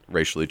start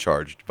racially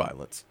charged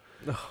violence.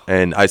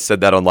 And I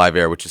said that on live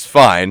air, which is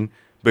fine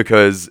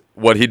because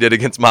what he did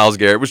against Myles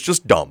Garrett was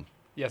just dumb.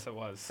 Yes, it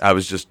was. I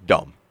was just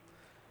dumb.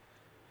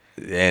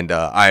 And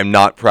I am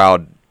not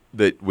proud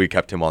that we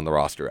kept him on the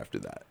roster after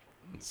that.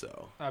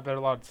 So. I bet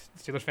a lot of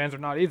Steelers fans are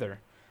not either.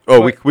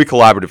 Oh, But- we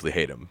collaboratively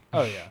hate him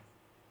Oh yeah.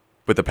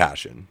 with a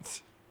passion.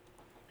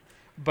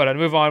 But to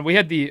move on, we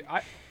had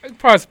I'd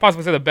probably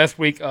possibly say the best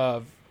week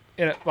of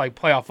like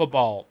playoff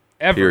football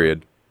ever.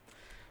 Period.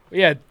 We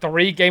had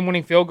 3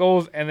 game-winning field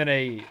goals and then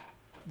a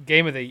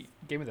game of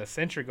the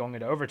century going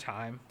into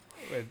overtime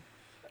with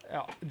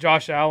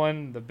Josh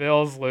Allen. The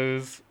Bills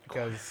lose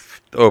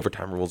because The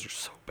overtime rules are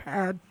so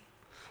bad.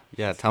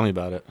 Yeah, tell me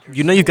about it.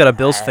 You know you've got a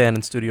Bills fan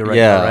in studio right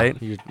now, right?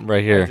 Right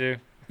I here. do.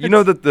 You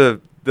know that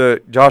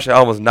the Josh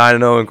Allen was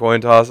 9-0 in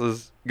coin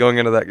tosses going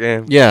into that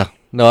game. Yeah.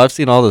 No, I've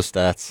seen all those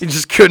stats. He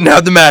just couldn't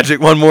have the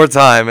magic one more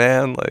time,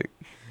 man. Like,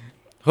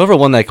 Whoever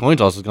won that coin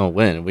toss is going to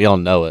win. We all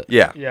know it.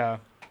 yeah. Yeah,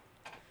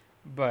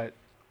 but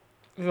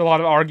there's a lot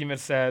of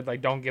arguments said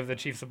like don't give the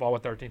Chiefs the ball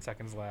with 13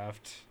 seconds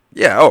left.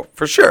 Yeah, oh,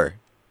 for sure.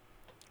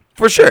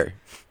 For sure.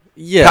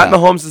 Yeah. Pat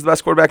Mahomes is the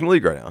best quarterback in the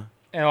league right now.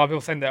 And a lot of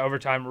people saying the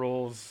overtime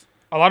rules.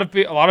 A lot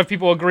of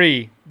people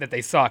agree that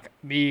they suck,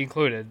 me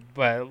included.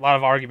 But a lot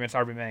of arguments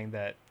are being made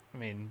that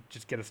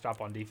just get a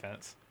stop on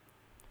defense.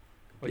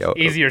 Which Yeah,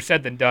 is easier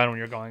said than done when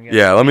you're going against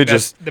Yeah, let me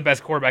the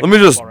best quarterback Let in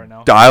me just football right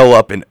now. dial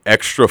up an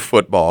extra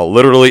football,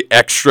 literally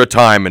extra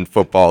time in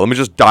football. Let me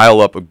just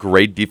dial up a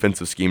great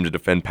defensive scheme to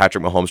defend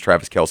Patrick Mahomes,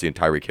 Travis Kelce, and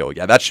Tyreek Hill.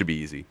 Yeah, that should be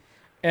easy.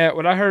 And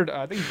what I heard,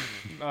 I think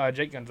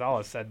Jake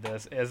Gonzalez said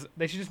this, is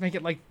they should just make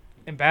it like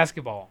in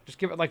basketball. Just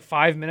give it like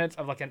 5 minutes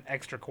of like an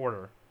extra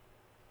quarter.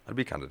 I'd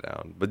be kind of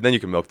down. But then you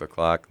can milk the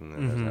clock, and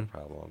then there's Mhm. that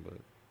problem. But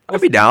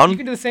I'd be down. You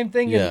can do the same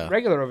thing Yeah. in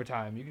regular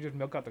overtime. You can just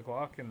milk out the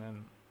clock and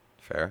then.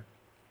 Fair.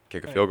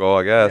 Kick a field goal,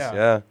 I guess. Yeah.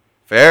 Yeah.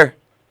 Fair.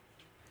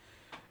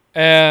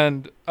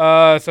 And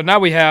so now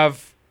we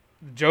have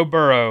Joe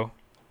Burrow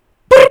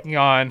taking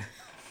on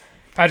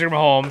Patrick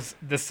Mahomes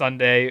this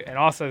Sunday, and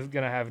also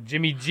going to have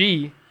Jimmy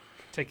G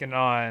taking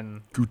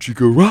on Gucci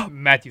go rock.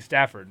 Matthew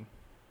Stafford.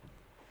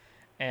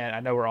 And I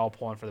know we're all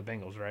pulling for the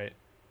Bengals, right?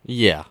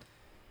 Yeah.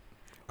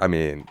 I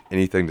mean,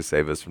 anything to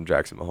save us from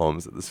Jackson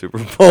Mahomes at the Super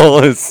Bowl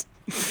is.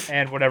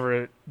 And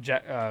whatever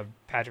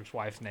Patrick's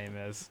wife's name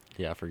is.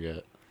 Yeah, I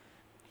forget.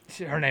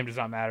 Her name does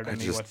not matter to I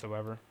me just-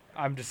 whatsoever.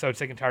 I'm just so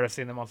sick and tired of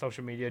seeing them on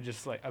social media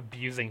just like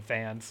abusing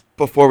fans.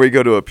 Before we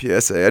go to a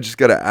PSA, I just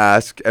got to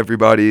ask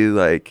everybody,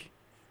 like,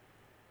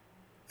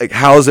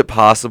 how is it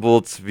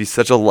possible to be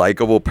such a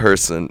likable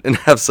person and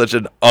have such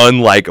an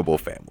unlikable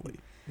family?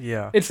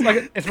 Yeah. It's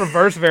like it's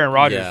reverse of Aaron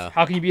Rodgers. Yeah.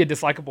 How can you be a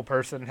dislikable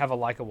person and have a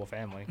likable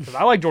family? Because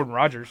I like Jordan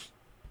Rodgers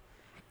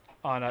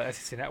on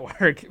SEC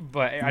Network,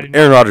 but I didn't.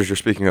 Aaron Rodgers, you're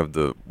speaking of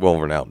the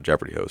well-renowned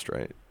Jeopardy host,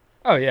 right?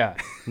 Oh yeah,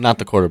 Not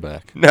the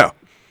quarterback. No.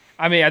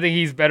 I mean I think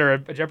he's better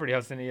at Jeopardy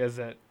host than he is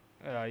at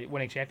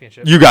winning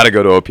championships. You got to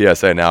go to a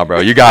PSA now, bro.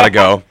 You got to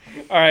go.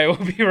 All right, we'll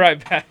be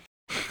right back.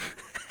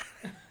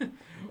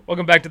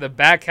 Welcome back to the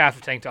back half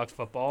of Tank Talks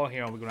Football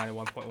here on Wiggle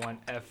 91.1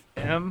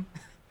 FM.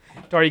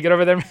 Tori, you good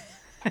over there?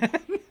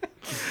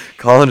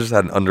 Colin just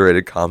had an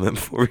underrated comment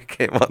before we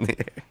came on the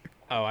air.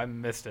 Oh, I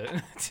missed it.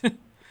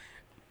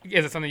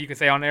 Is it something you can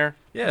say on air?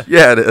 Yeah.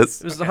 Yeah, it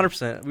is. It was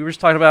 100%. We were just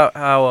talking about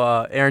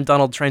how Aaron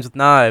Donald trains with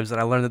knives, and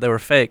I learned that they were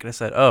fake. And I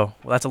said, oh,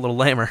 well, that's a little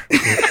lamer.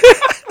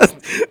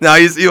 Now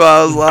you see why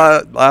I was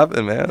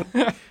laughing, man.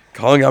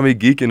 Colin got me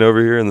geeking over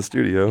here in the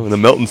studio in the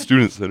Melton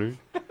Student Center.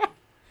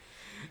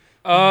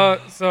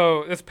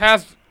 So this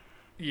past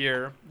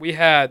year we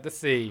had, let's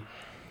see,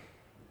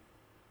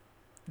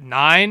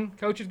 9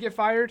 coaches get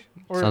fired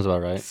or Sounds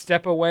about right.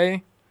 step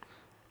away.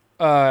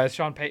 As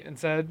Sean Payton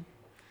said.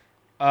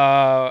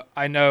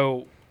 I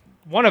know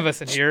one of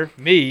us in here,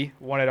 me,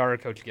 wanted our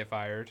coach to get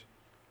fired.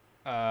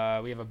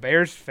 We have a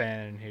Bears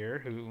fan in here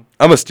who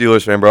I'm a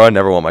Steelers fan, bro. I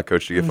never want my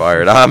coach to get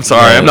fired. I'm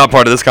sorry. I'm not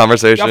part of this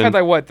conversation. y'all had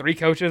like what 3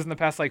 coaches in the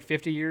past like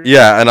 50 years.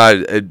 Yeah,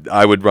 and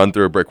I would run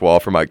through a brick wall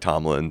for Mike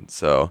Tomlin.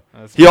 So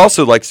That's he fine.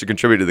 also likes to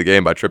contribute to the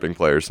game by tripping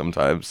players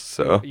sometimes.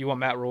 So You want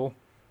Matt Rule?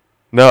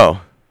 no,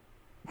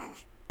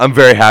 I'm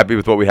very happy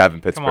with what we have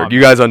in Pittsburgh. on, You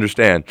man. guys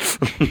understand?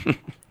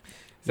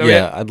 So we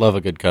yeah, had- I'd love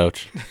a good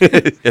coach.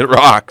 It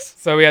rocks.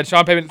 So we had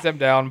Sean Payton step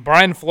down,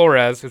 Brian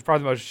Flores, who's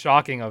probably the most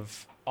shocking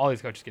of all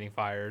these coaches getting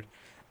fired.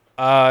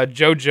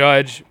 Joe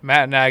Judge,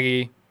 Matt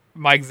Nagy,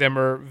 Mike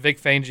Zimmer, Vic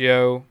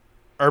Fangio,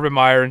 Urban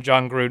Meyer, and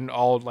John Gruden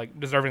all like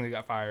deservingly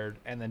got fired,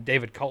 and then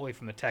David Culley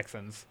from the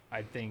Texans,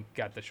 I think,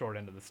 got the short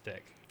end of the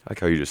stick. I like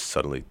how you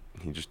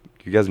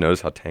you guys notice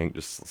how Tank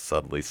just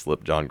subtly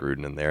slipped John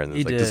Gruden in there and then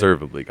He like did.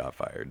 deservedly got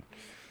fired.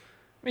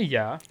 I mean,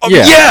 yeah, Oh,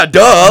 Yeah. yeah,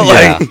 duh.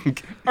 Yeah.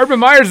 Like, Urban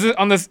Meyer's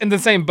in the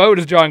same boat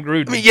as John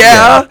Gruden. I mean,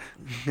 yeah,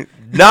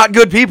 not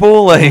good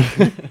people. Like,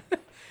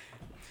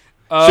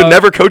 should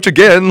never coach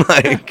again.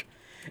 Like,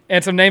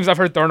 And some names I've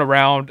heard thrown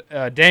around.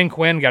 Dan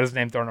Quinn got his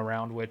name thrown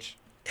around, which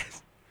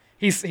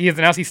he has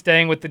announced he's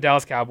staying with the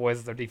Dallas Cowboys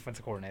as their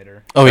defensive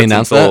coordinator. Oh, he that's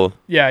announced until, that?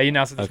 Yeah, he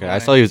announced it this Okay, I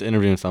morning. saw he was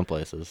interviewing some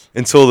places.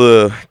 until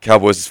the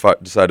Cowboys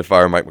decide to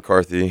fire Mike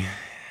McCarthy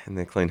and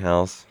they clean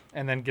house.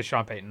 And then get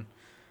Sean Payton.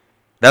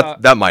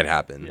 That might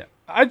happen. Yeah,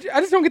 I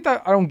just don't get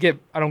that. I don't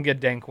get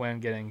Dan Quinn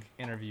getting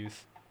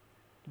interviews.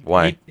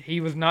 Why?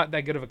 He was not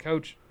that good of a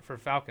coach for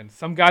Falcons.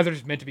 Some guys are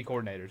just meant to be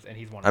coordinators, and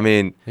he's one of I them.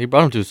 mean, He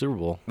brought him to a Super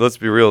Bowl. let's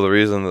be real. The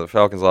reason the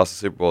Falcons lost the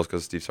Super Bowl is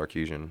because of Steve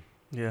Sarkisian.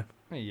 Yeah.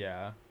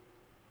 Yeah.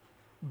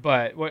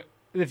 But what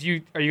if are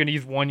you going to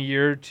use 1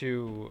 year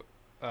to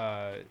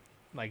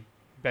like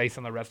based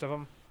on the rest of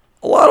them.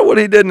 A lot of what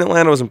he did in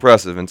Atlanta was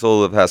impressive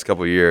until the past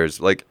couple of years.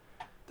 Like,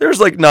 there's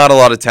like not a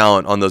lot of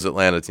talent on those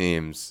Atlanta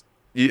teams.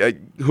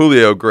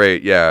 Julio,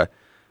 great, yeah.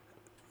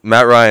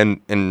 Matt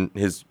Ryan in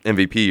his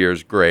MVP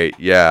years, great,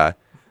 yeah.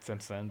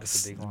 Since then,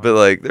 just a big line. But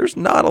like, there's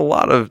not a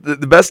lot of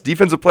the best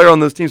defensive player on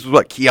those teams was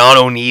what, Keanu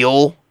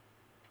O'Neal,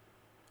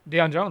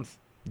 Deion Jones.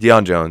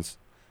 Deion Jones.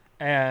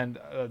 And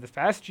this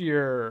past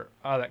year,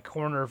 that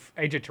corner,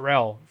 AJ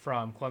Terrell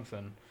from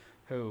Clemson,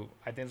 who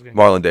I think is going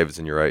to Marlon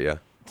Davidson, you're right,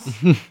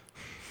 yeah.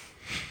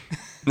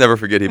 Never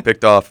forget he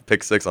picked off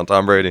pick 6 on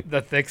Tom Brady.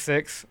 the thick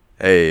six.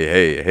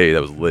 Hey,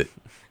 that was lit.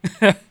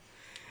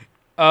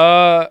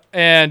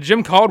 And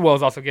Jim Caldwell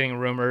is also getting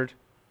rumored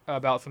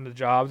about some of the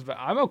jobs, but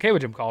I'm okay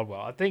with Jim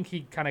Caldwell. I think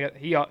he kind of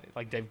got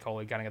like David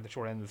Coley kind of got the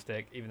short end of the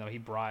stick, even though he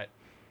brought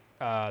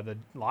the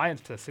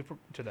Lions to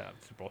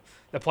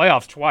the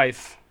playoffs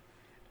twice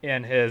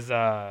in his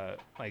tenure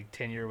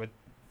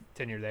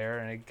there,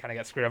 and he kind of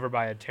got screwed over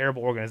by a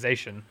terrible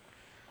organization.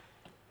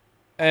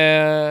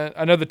 And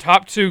I know the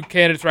top 2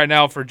 candidates right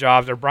now for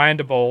jobs are Brian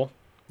DeBoll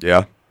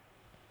Yeah.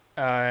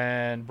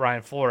 and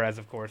Brian Flores,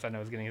 of course. I know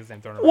is getting his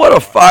name thrown around. What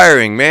a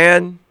firing,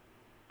 man.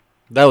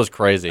 That was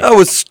crazy. That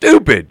was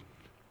stupid.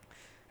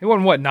 He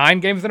won, 9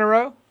 games in a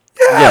row?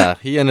 Yeah,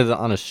 he ended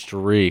on a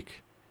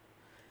streak.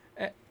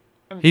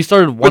 He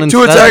started 1 But and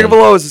Tua 7.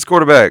 Tagovailoa is his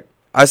quarterback.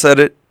 I said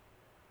it.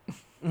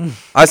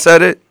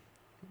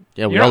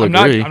 Yeah, we You're all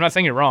not- agree. I'm not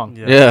saying you're wrong.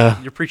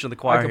 Yeah. You're preaching to the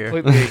I choir here.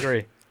 completely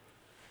agree.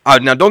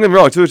 Now, don't get me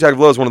wrong. Tua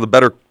Tagovailoa is one of the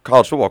better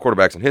college football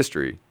quarterbacks in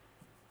history.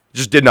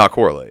 Just did not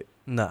correlate.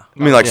 No. I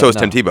mean, like, so is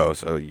no. Tim Tebow.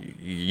 So you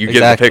get the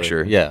Exactly,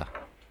 picture. Yeah.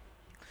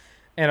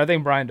 And I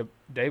think Brian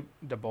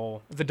DeBoll.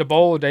 Is it DeBoll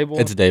or Dable?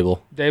 It's Dable.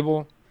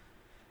 Dable.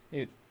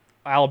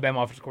 Alabama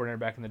offensive coordinator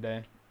back in the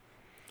day.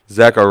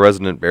 Zach, our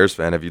resident Bears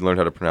fan, have you learned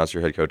how to pronounce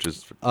your head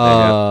coach's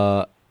name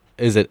yet?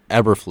 Is it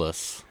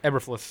Eberflus?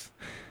 Eberflus.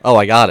 Oh,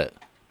 I got it.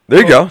 There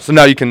you go. So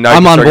now you can. Now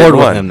I'm you can on start board getting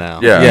with one. him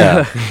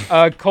now.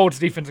 Yeah. Colts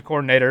defensive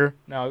coordinator.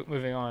 Now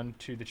moving on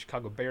to the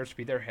Chicago Bears to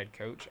be their head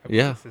coach. I believe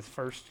Yeah. It's his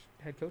first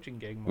head coaching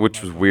gig.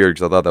 Which was weird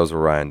because I thought that was a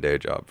Ryan Day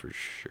job for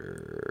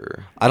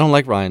sure. I don't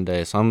like Ryan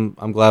Day, so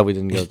I'm glad we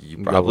didn't go. You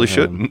go probably with him.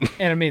 shouldn't.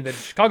 And I mean, the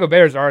Chicago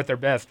Bears are at their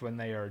best when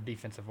they are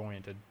defensive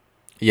oriented.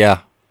 Yeah.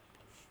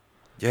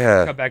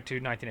 Yeah. Cut back to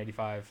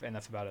 1985, and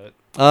that's about it.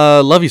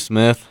 Lovey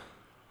Smith,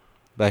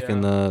 back in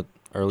Yeah. the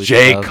early.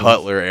 Jay 2000s.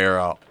 Cutler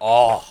era.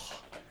 Oh,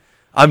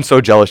 I'm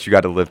so jealous you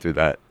got to live through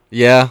that.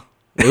 Yeah.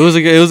 It was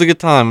a good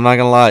time. I'm not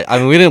gonna lie. I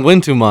mean, we didn't win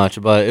too much,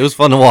 but it was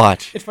fun to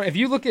watch. It's funny if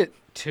you look at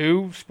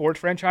 2 sports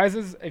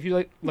franchises. If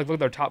you look at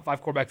their top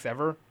 5 quarterbacks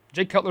ever,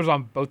 Jay Cutler's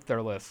on both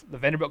their lists: the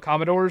Vanderbilt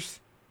Commodores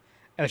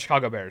and the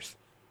Chicago Bears.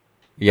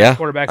 Yeah.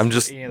 Quarterbacks. I'm in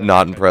just any of the not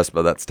franchises. impressed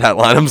by that stat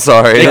line. I'm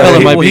sorry. Jay Cutler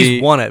might Well, be-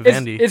 he's 1 at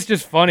Vandy. It's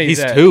just funny. He's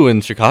that 2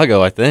 in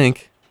Chicago, I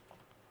think.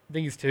 I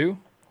think he's 2.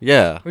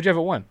 Yeah. Who'd you have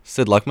at 1?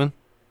 Sid Luckman,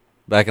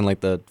 back in like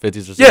the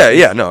 50s or 60s.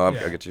 Yeah. No,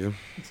 Yeah. I get you.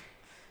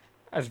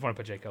 I just want to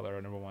put Jay Cutler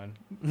at number 1.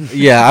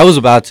 Yeah, I was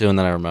about to, and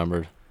then I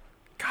remembered.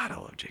 God, I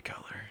love Jay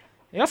Cutler.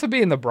 He'd also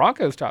be in the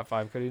Broncos top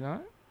 5, could he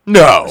not?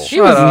 No.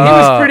 He was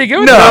up. pretty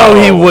good. No.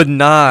 No, he would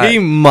not. He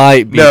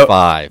might be No.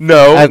 5.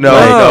 No. At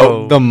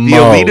No. The The most.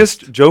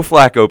 elitist Joe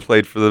Flacco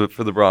played for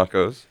the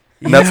Broncos,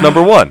 and that's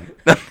number 1.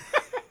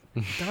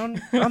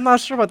 I'm not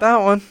sure about that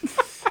one.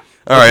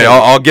 All right,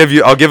 I'll give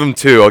him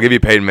 2. I'll give you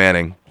Peyton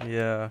Manning.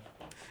 Yeah.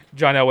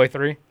 John Elway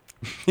 3.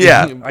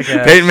 Yeah, I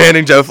guess. Peyton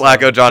Manning, Joe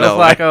Flacco, John Joe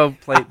Elway.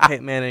 Flacco,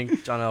 Peyton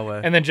Manning, John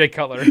Elway. And then Jay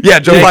Cutler. Yeah,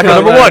 Joe Jay Flacco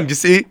number Cutler. 1. You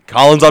see,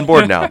 Colin's on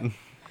board now.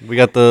 We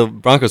got the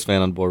Broncos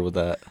fan on board with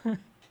that.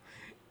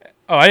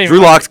 Oh, I didn't Drew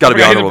even- Lock's got to I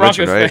be forgot he honorable was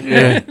a mention, Broncos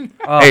right?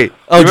 fan. Hey,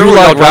 Oh, remember Drew when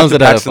y'all Lock rounds drafted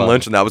it out of Paxton fun.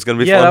 Lynch, and that was going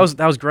to be Yeah, fun.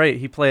 that was great.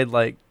 He played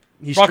like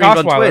he Brock streamed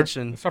on Osweiler. Twitch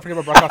and Let's not forget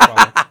about Brock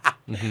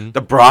Osweiler.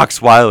 The Brock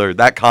Sweiler,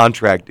 that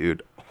contract,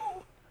 dude.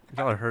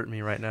 y'all are hurting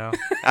me right now.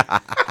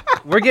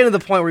 We're getting to the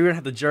point where we're gonna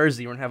have the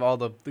jersey. We're gonna have all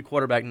the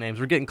quarterback names.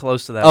 We're getting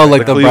close to that. Oh, right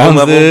like now. the Cleveland Browns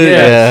level? did?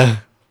 Yeah. Yeah.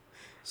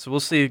 So we'll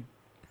see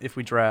if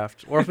we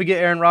draft or if we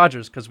get Aaron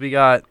Rodgers because we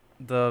got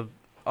the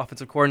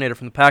offensive coordinator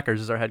from the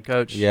Packers as our head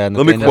coach. Yeah. Let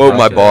me Nathaniel quote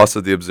my Hackett. boss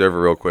at the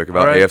Observer real quick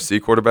about All right. AFC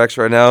quarterbacks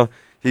right now.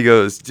 He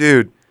goes,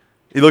 dude,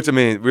 he looked at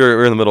me. We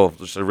were in the middle of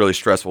just a really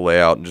stressful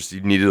layout and just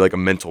you needed like a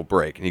mental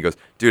break. And he goes,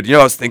 dude, you know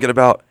what I was thinking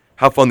about?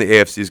 How fun the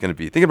AFC is going to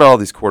be. Think about all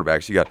these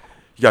quarterbacks. You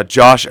got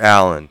Josh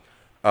Allen.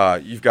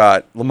 You've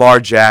got Lamar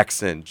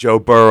Jackson, Joe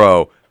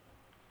Burrow.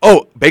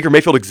 Oh, Baker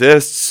Mayfield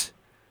exists.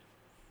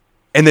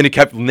 And then he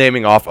kept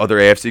naming off other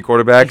AFC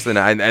quarterbacks, and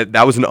I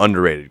that was an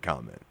underrated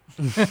comment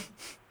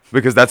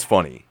because that's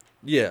funny.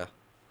 Yeah.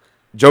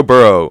 Joe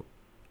Burrow,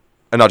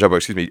 not Joe Burrow,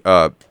 excuse me.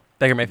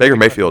 Baker Mayfield. Baker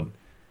Mayfield.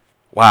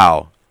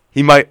 Wow,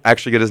 he might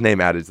actually get his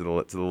name added to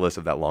the list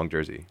of that long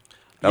jersey.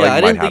 That, Yeah, like, I might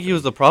didn't think happen. he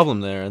was the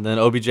problem there, and then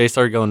OBJ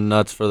started going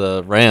nuts for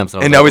the Rams,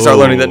 And now we start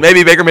learning that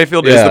maybe Baker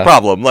Mayfield is the Yeah.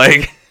 problem.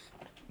 Like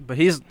But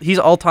he's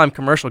all-time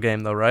commercial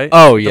game though, right?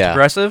 Oh The yeah,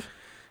 Progressive.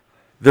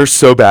 they're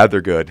so bad,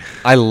 they're good.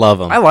 I love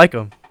him. I like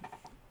him.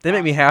 They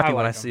make me happy I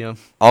when like I 'em. see them.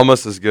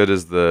 Almost as good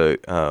as the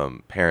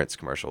parents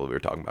commercial we were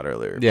talking about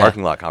earlier. Yeah.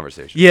 Parking lot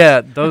conversation.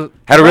 Yeah, those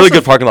Had a really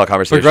good parking lot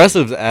conversation.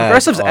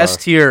 Progressive's S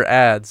tier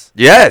ads.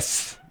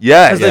 Yes.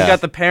 Yes. Because they've got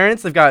the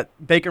parents, they've got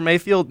Baker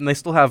Mayfield, and they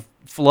still have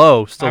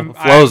Flo still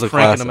Flo's a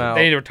cranking them classic. out.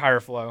 They need to retire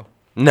Flo.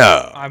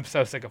 No. I'm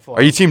so sick of Flo.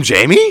 Are you Team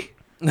Jamie?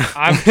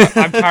 I'm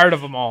tired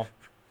of them all.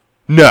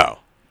 No.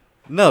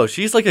 No,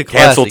 she's like a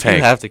Cancel classic. Tank.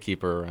 You have to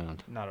keep her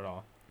around. Not at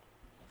all.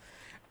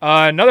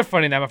 Another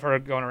funny name I've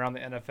heard going around the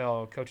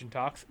NFL coaching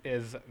talks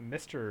is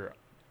Mr.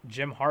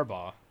 Jim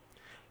Harbaugh.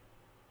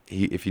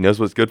 If he knows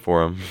what's good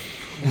for him,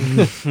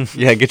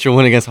 Yeah, get your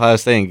win against Ohio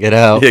State and get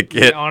out. yeah,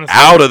 get honestly-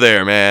 out of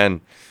there,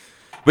 man.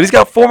 But he's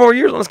got 4 more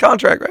years on his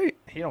contract, right?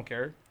 He don't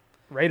care.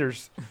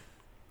 Raiders.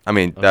 I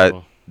mean,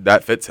 Oh.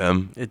 that fits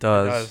him. It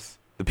does. Does.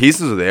 The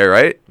pieces are there,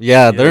 right?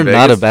 Yeah, they're in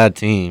not a Vegas. bad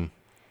team.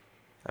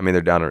 I mean,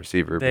 they're down a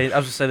receiver. I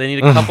was just say they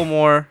need a couple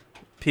more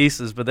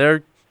pieces, but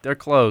they're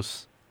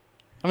close.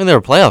 I mean, they were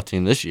a playoff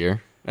team this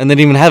year, and they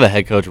didn't even have a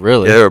head coach,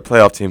 really. Yeah, they're a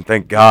playoff team,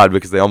 thank God,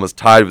 because they almost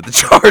tied with the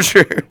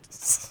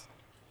Chargers.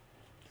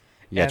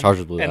 Yeah, and,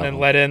 Chargers blew And that then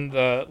one. let in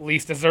the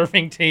least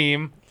deserving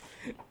team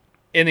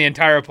in the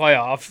entire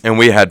playoffs. And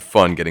we had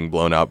fun getting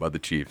blown out by the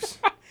Chiefs.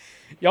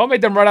 Y'all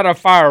made them run out of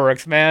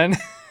fireworks, man.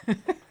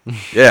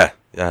 Yeah,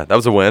 that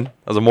was a win.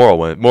 That was a moral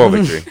win, moral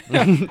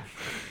victory.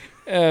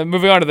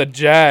 Moving on to the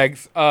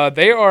Jags.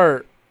 They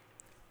are.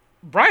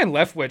 Brian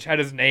Leftwich had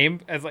his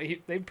name as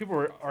like people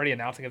were already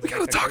announcing as We the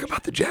gotta next head talk coach.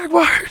 about the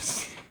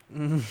Jaguars.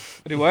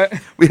 Do what?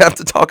 We have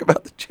to talk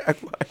about the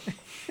Jaguars.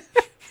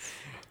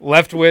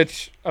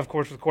 Leftwich, of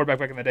course, was quarterback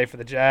back in the day for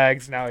the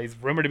Jags. Now he's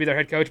rumored to be their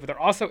head coach, but they're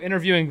also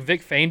interviewing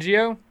Vic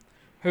Fangio,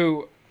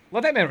 who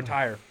let that man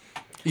retire.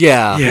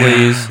 Yeah, Yeah.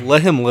 please.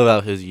 Let him live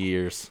out his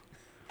years.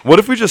 What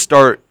if we just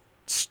start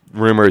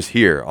rumors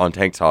here on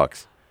Tank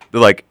Talks?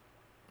 They're like,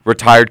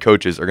 retired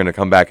coaches are going to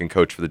come back and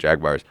coach for the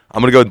Jaguars.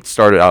 I'm going to go and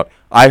start it out.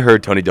 I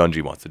heard Tony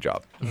Dungy wants the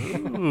job.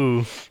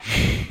 Ooh.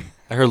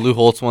 I heard Lou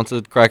Holtz wants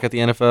to crack at the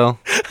NFL.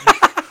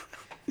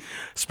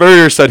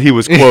 Spurrier said he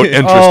was, quote,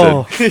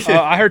 interested.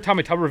 I heard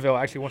Tommy Tuberville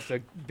actually wants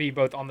to be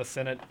both on the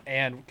Senate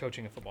and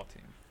coaching a football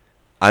team.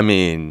 I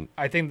mean,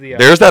 I think the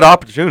there's that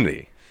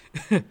opportunity.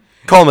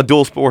 Call him a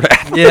dual sport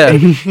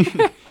athlete.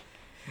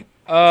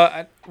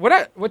 Yeah.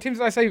 what teams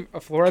did I say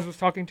Flores was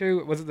talking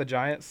to? Was it the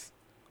Giants?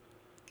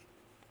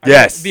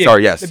 Yes. It'd be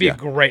Sorry, yes. It'd be Yeah. a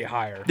great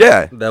hire.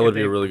 Yeah. That would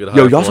be a really good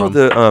Yo, y'all saw what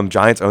the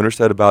Giants owner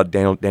said about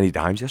Danny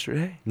Dimes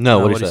yesterday? No,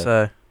 what What'd did he he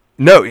say? say?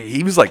 No,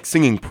 he was like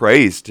singing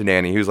praise to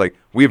Danny. He was like,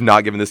 "We have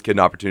not given this kid an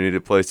opportunity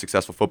to play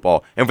successful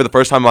football, and for the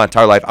first time in my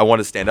entire life, I want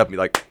to stand up and be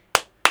like,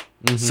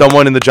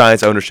 someone in the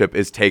Giants ownership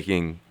is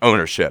taking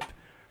ownership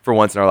for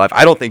once in our life."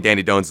 I don't think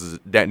Danny Dimes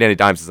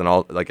is an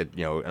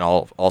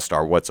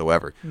all-star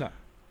whatsoever, No.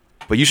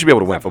 but you should be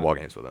able to win football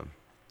games with him.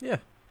 Yeah.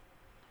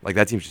 Like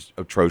that team's just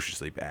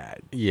atrociously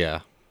bad, Yeah.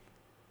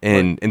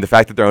 and the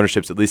fact that their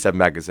ownership's at least stepping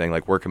back and saying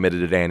like, "We're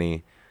committed to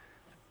Danny,"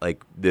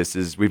 like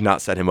we've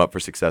not set him up for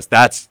success.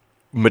 That's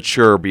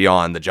mature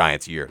beyond the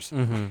Giants' years.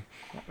 Mm-hmm.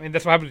 I mean,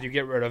 that's what happens when you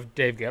get rid of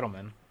Dave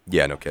Gettleman.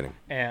 Yeah, no kidding.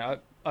 And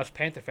us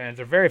Panther fans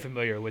are very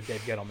familiar with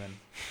Dave Gettleman.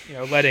 You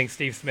know, letting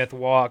Steve Smith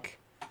walk,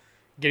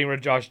 getting rid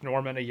of Josh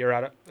Norman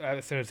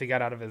as soon as he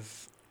got out of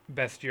his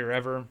best year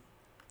ever,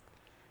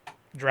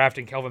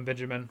 drafting Kelvin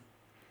Benjamin.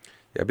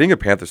 Yeah, being a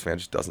Panthers fan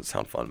just doesn't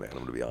sound fun, man. I'm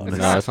gonna be honest.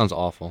 No, that sounds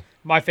awful.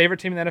 My favorite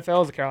team in the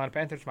NFL is the Carolina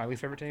Panthers. My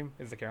least favorite team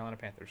is the Carolina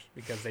Panthers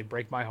because they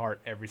break my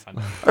heart every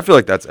Sunday. I feel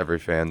like that's every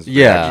fan's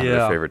Yeah. reaction to their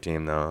Yeah. favorite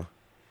team, though.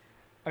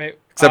 I mean,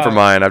 Except for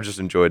mine, I've just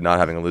enjoyed not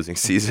having a losing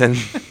season.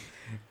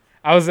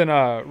 I was in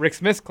Rick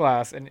Smith's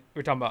class, and we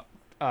were talking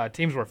about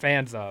teams we're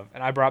fans of,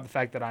 and I brought up the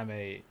fact that I'm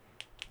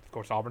of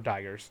course, Auburn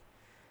Tigers,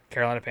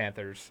 Carolina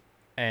Panthers,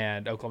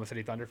 and Oklahoma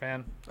City Thunder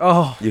fan.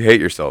 Oh, You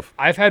hate yourself.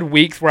 I've had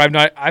weeks on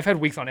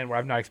end where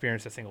I've not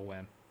experienced a single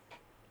win.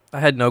 I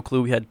had no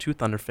clue we had two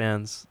Thunder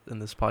fans in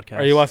this podcast.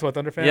 Are you also a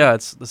Thunder fan? Yeah,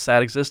 it's the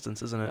sad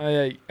existence, isn't it?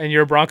 Yeah, and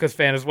you're a Broncos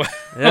fan as well.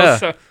 Yeah.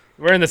 So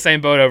we're in the same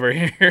boat over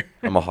here.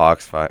 I'm a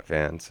Hawks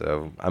fan,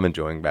 so I'm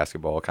enjoying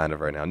basketball kind of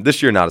right now.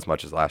 This year, not as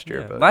much as last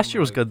year, Yeah. but Last year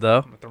was good though.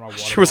 I'm gonna throw my water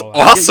Last year was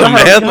bottle out. awesome, Yeah,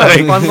 man. you had a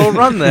Like, fun little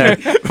run there.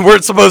 we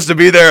weren't supposed to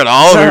be there at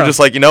all. We Yeah. were just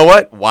like, you know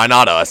what? Why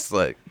not us?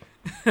 Like,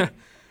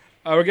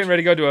 We're getting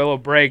ready to go to a little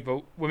break,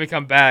 but when we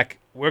come back,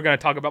 we're going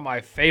to talk about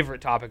my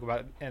favorite topic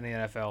about in the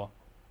NFL,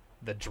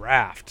 the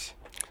draft.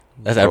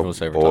 That's everyone's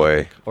favorite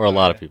boy. topic, or a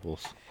lot of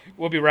people's.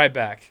 We'll be right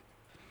back.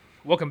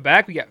 Welcome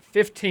back. We got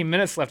 15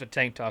 minutes left of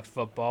Tank Talks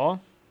football,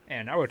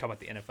 and now we're talking about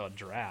the NFL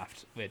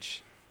draft,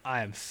 which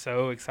I am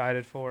so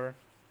excited for.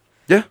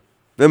 Yeah.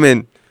 I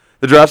mean,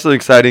 the draft's an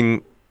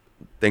exciting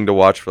thing to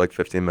watch for like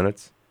 15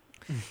 minutes.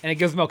 And it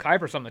gives Mel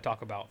Kiper something to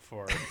talk about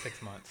for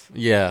 6 months.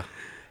 Yeah.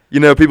 You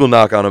know, people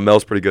knock on him.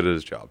 Mel's pretty good at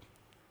his job.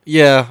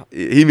 Yeah.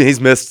 He's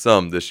missed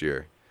some this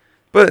year.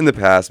 But in the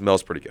past,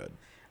 Mel's pretty good.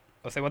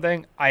 I'll say one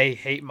thing. I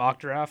hate mock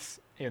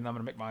drafts, even though I'm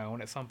going to make my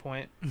own at some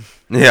point.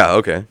 Yeah,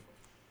 okay.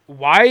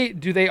 Why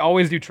do they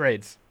always do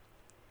trades?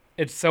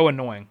 It's so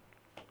annoying.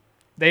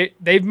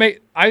 they've made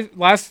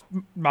last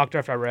mock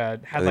draft I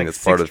read I had think like it's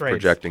 6 part of trades.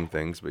 projecting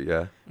things, but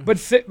yeah. But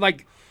so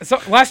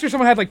last year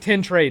someone had like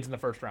 10 trades in the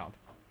first round.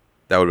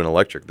 That would have been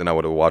electric. Then I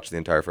would have watched the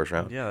entire first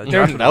round. Yeah,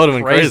 There- That would have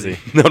been crazy.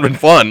 That would have been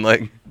fun.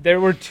 Like, There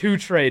were 2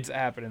 trades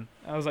happening.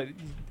 I was like,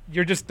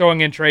 you're just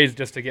throwing in trades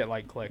just to get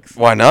like clicks.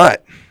 why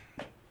not?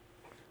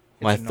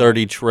 My It's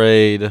 30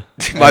 trade.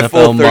 My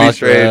full NFL 30 mock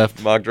trade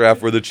draft. mock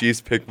draft where the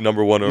Chiefs picked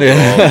number 1 overall.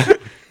 Yeah.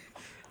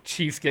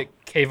 Chiefs get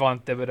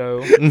Kayvon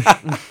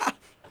Thibodeau.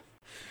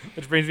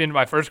 Which brings me into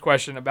my first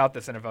question about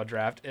this NFL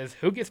draft is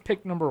who gets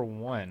picked number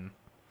 1?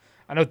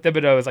 I know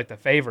Thibodeau is like the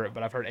favorite,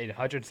 but I've heard Aiden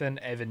Hutchinson,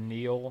 Evan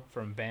Neal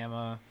from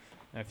Bama,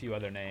 and a few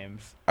other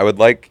names. I would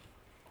like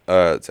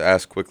to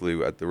ask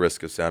quickly, at the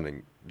risk of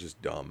sounding just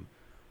dumb,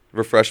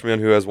 refresh me on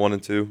who has 1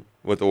 and 2,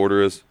 what the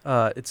order is.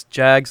 It's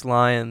Jags,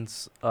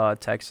 Lions,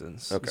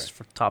 Texans. Okay. This is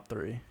for top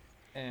 3.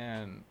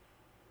 And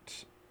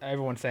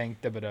everyone's saying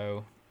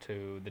Thibodeau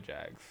to the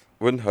Jags.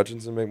 Wouldn't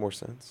Hutchinson make more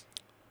sense?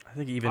 I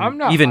think I'm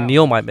not high even on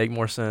Neal might make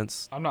more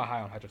sense. I'm not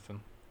high on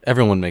Hutchinson.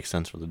 Everyone makes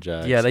sense for the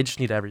Jags. Yeah, they just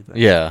need everything.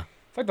 Yeah.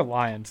 It's like the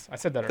Lions. I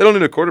said that They don't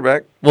need a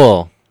quarterback.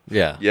 Well,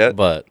 yeah. Yet.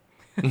 But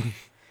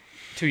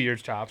 2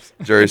 years tops.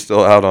 Jury's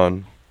still out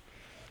on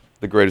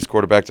the greatest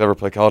quarterback to ever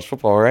play college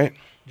football, right?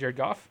 Jared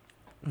Goff.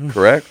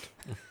 Correct.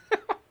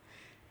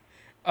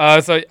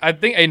 So I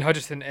think Aiden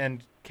Hutchinson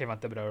and Kayvon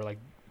Thibodeau are like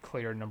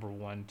clear number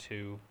 1,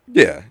 2.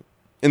 Yeah,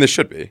 and this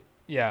should be.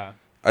 Yeah.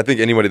 I think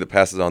anybody that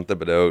passes on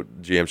Thibodeau,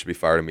 GM should be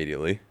fired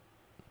immediately.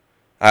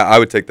 I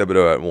would take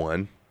Thibodeau at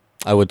 1.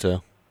 I would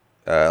too.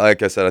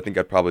 Like I said, I think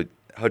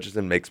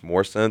Hutchinson makes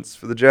more sense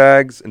for the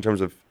Jags in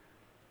terms of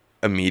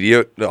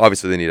immediate.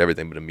 Obviously, they need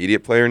everything, but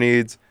immediate player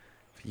needs.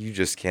 You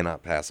just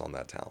cannot pass on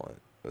that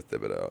talent with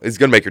Thibodeau. It's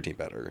going to make your team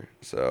better.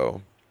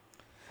 So,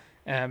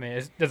 And I mean,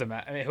 it doesn't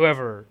matter. I mean,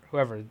 whoever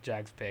the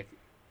Jags pick,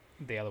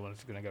 the other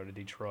one's going to go to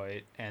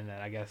Detroit, and then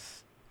I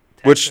guess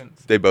which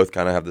Texans. they both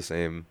kind of have the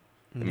same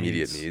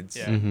immediate needs.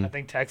 Yeah, Mhm. I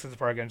think Texans are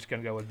probably just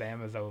going to go with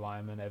Bama's O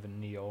lineman Evan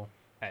Neal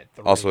at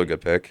 3. Also a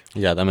good pick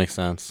Yeah, that makes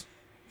sense.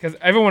 because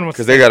everyone was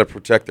because they got to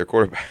protect their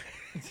quarterback.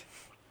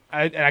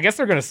 and I guess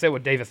they're going to sit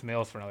with Davis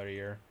Mills for another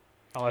year,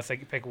 unless they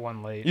pick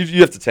one late.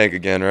 You have to tank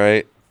again,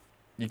 right?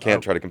 You can't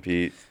Oh. try to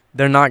compete.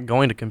 They're not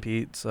going to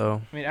compete,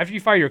 so I mean, after you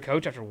fire your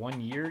coach after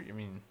 1 year, I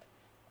mean,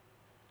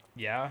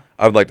 yeah.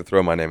 I would like to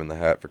throw my name in the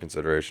hat for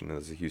consideration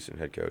as a Houston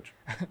head coach.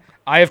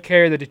 I have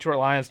carried the Detroit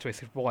Lions to a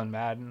Super Bowl in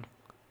Madden.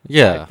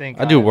 Yeah. I think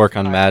I do I've- work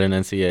on I- Madden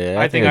NCAA.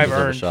 I think they I've deserve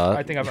a earned. shot.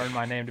 I think I've earned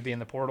my name to be in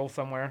the portal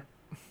somewhere.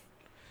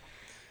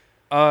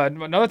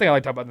 Another thing I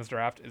like to talk about in this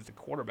draft is the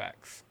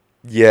quarterbacks.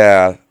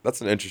 Yeah,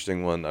 that's an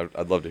interesting one.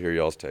 I'd love to hear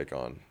y'all's take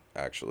on,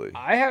 actually.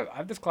 I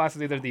have this class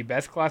is either the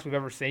best class we've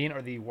ever seen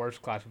or the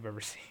worst class we've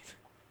ever seen.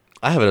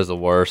 I have it as the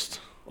worst.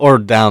 Or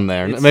down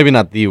there. It's- Maybe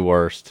not the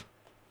worst.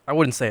 I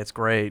wouldn't say it's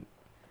great.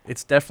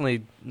 It's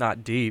definitely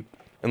not deep.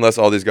 Unless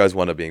all these guys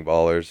wind up being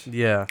ballers.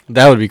 Yeah.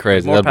 That would be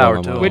crazy. More That'd blow power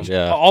my to mind. them. Which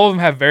Yeah. all of them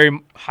have very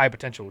high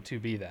potential to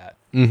be that.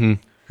 Mm-hmm.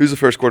 Who's the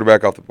first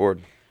quarterback off the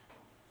board?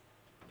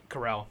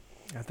 Corral.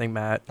 I think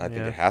Matt. I think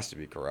yeah. it has to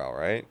be Corral,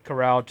 right?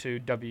 Corral to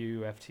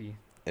WFT.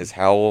 Is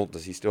Howell,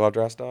 does he still have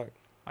draft stock?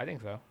 I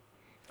think so.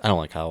 I don't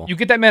like Howell. You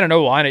get that man an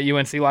O-line at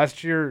UNC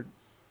last year,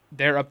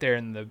 they're up there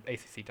in the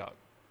ACC talk.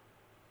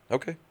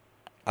 Okay.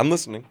 I'm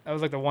listening. That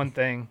was like the one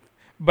thing.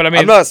 But I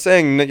mean, I'm not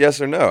saying yes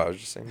or no. I was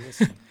just saying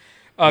this.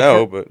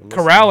 No, but I'm listening.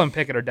 Corral and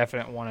Pickett are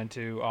definite 1 and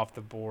 2 off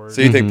the board.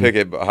 So you think Mhm.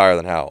 Pickett higher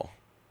than Howell?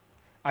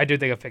 I do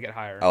think of Pickett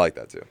higher. I like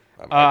that too.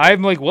 I have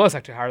Malik Willis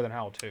actually higher than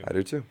Howell too. I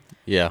do too.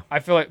 Yeah. I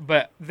feel like,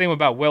 but the thing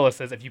about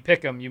Willis is if you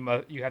pick him,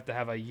 you have to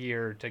have a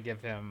year to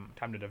give him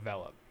time to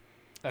develop.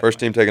 That's First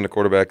my- team taking a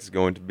quarterback is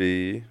going to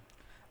be.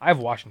 I have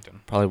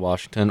Washington. Probably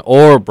Washington.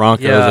 Or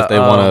Broncos Yeah, if they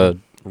want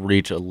to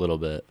reach a little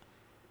bit.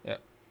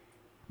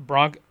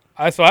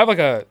 So I have like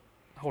a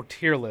whole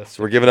tier list.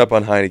 So we're giving up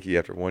on Heineke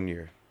after 1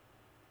 year.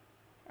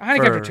 I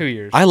think after For- 2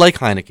 years. I like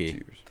 2 Heineke.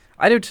 years.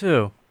 I do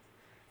too.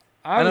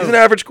 I He's was, an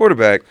average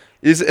quarterback.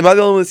 Am I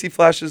the only one that see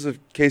flashes of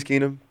Case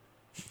Keenum?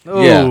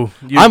 Yeah.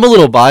 you- I'm a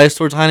little biased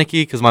towards Heineke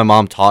because my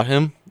mom taught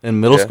him in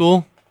middle Yeah.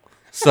 school.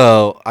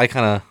 So I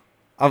kind of.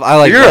 I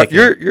like you're liking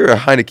him. you're a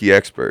Heineke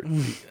expert.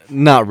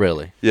 Not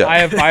really. Yeah. I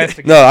have bias.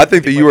 against No, I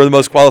think that you are the Heineke,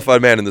 most qualified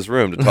man in this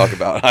room to talk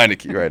about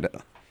Heineke right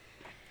now.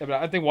 but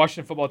I think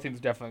Washington football team is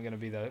definitely going to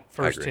be the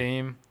first agree.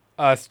 team.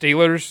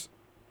 Steelers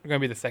are going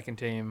to be the second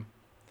team.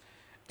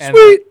 And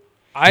Sweet.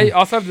 I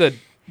also have the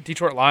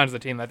Detroit Lions, the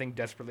team that I think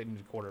desperately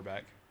needs a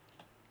quarterback.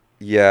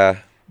 Yeah.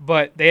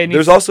 But they need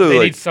There's also, they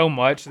like- need so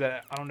much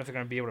that I don't know if they're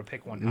going to be able to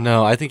pick one. high,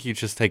 No, I think you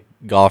just take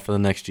golf for the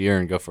next year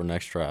and go for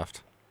next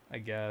draft. I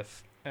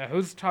guess.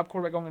 Who's the top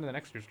quarterback going into the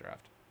next year's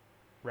draft?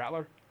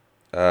 Rattler?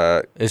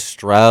 Is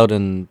Stroud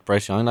and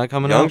Bryce Young not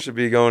coming Young out? should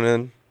be going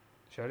in,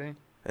 Shody?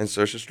 and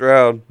so should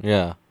Stroud.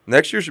 Yeah.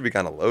 Next year should be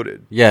kind of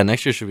loaded. Yeah,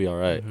 next year should be all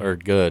right, Mhm. or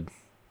good.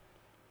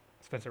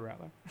 Spencer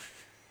Rattler?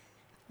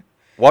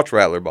 Watch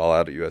Rattler ball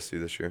out at USC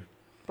this year.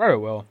 Probably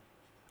will.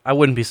 I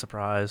wouldn't be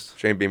surprised.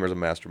 Shane Beamer's a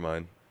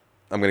mastermind.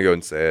 I'm gonna go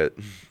and say it.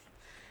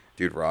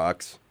 Dude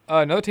rocks.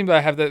 Another team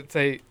that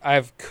I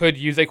have could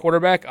use a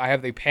quarterback. I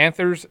have the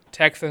Panthers,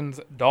 Texans,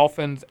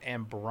 Dolphins,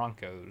 and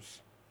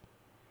Broncos.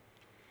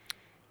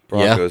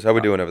 Broncos. How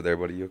we doing over there,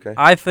 buddy? You okay?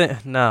 I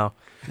think no,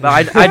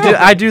 but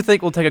I do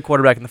think we'll take a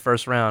quarterback in the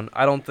first round.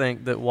 I don't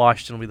think that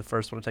Washington will be the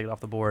first one to take it off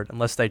the board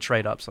unless they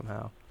trade up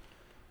somehow.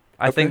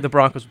 I Okay. think the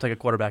Broncos will take a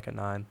quarterback at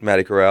 9.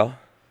 Matty Corral.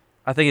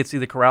 I think it's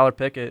either Corral or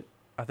Pickett.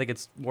 I think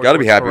it's more Got to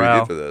be towards happy Corral.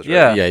 with you for this, right?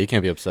 Yeah, Yeah, you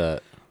can't be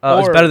upset.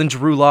 It's Or- better than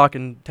Drew Lock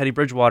and Teddy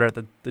Bridgewater at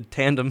the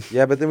tandem.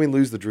 Yeah, but then we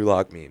lose the Drew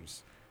Lock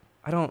memes.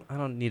 I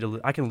don't need to.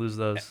 I can lose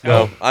those.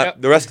 No.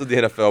 The rest of the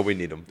NFL, we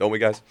need them, don't we,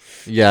 guys?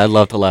 Yeah, I'd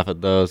love to laugh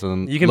at those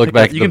and You can look pick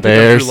back up, at you the can pick up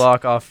Bears. Drew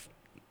Lock off.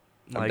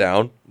 I'm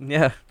down.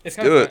 Yeah, It's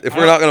Do it. If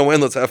we're not gonna win,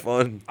 let's have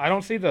fun. I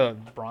don't see the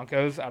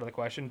Broncos out of the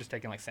question. Just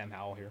taking like Sam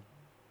Howell here.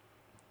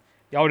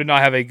 Y'all did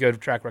not have a good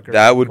track record.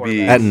 That with would be-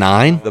 quarterbacks. At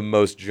 9? The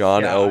most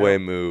John Yeah, I Elway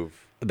don't- move.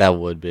 That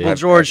would be. well, I've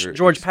George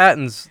ever-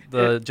 Patton's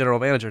the general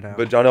manager now.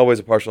 But John Elway's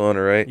a partial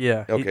owner, right?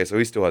 Yeah, he- Okay, so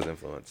he still has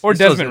influence. Or he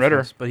still has Desmond Ritter.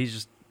 influence, but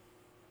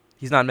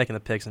he's not making the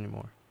picks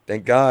anymore.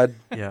 Thank God.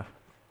 Yeah,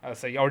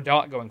 So y'all are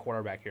not going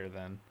quarterback here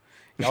then.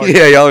 Y'all are,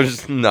 Yeah, y'all are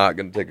just not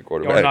gonna take a y'all are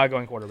quarterback. not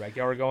going quarterback.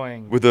 Y'all are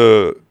going. With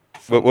the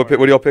what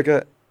do y'all pick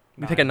at?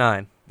 we pick at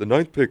 9. The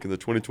 9th pick in the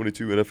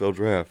 2022 NFL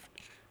Draft.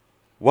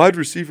 Wide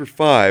receiver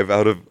 5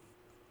 out of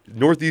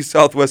Northeast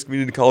Southwest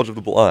Community College of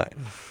the Blind.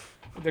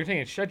 They're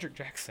taking Shedrick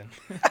Jackson.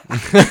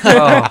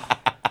 Oh,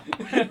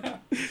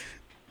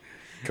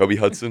 Kobe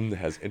Hudson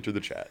has entered the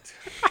chat.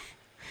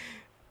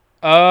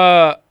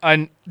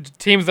 And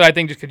teams that I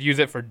think just could use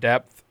it for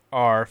depth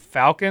are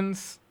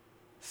Falcons,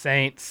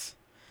 Saints,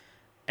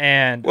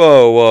 and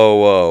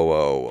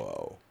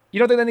Whoa. you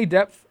don't think they need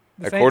depth?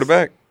 The At Saints?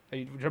 quarterback?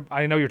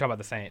 I know you're talking about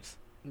the Saints.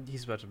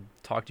 he's about to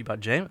talk to you about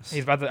Jameis.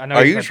 He's about to. I know.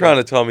 Are he's you about trying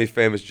to tell me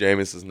famous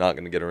Jameis is not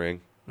going to get a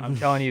ring? I'm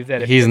telling you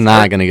that if He's gets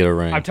not hurt- going to get a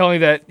ring. I'm telling you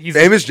that he's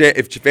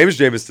If famous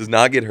Jameis does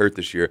not get hurt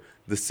this year,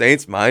 the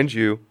Saints, mind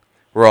you,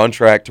 we're on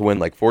track to win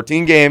like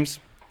 14 games,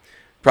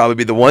 probably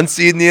be the 1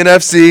 seed in the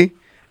NFC,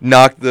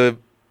 knock the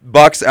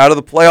Bucks out of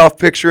the playoff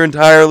picture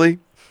entirely,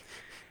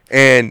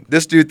 and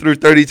this dude threw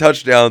 30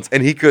 touchdowns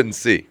and he couldn't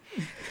see.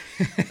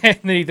 and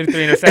then he threw 3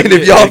 interceptions. And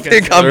if y'all because-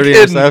 think I'm 30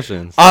 kidding,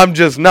 interceptions. I'm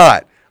just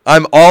not.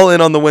 I'm all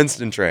in on the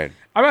Winston train.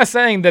 I'm not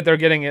saying that they're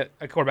getting a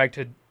quarterback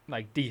to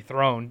like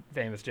dethrone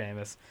famous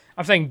Jameis.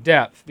 I'm saying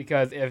depth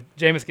because if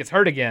Jameis gets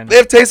hurt again, They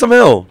have Taysom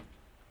Hill.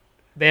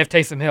 they have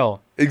Taysom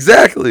Hill.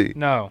 Exactly.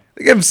 No,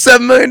 They gave him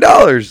 $7 million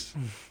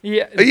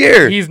a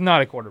year He's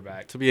not a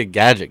quarterback. To be a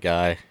gadget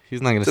guy,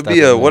 he's not going to step be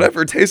in a there.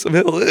 whatever Taysom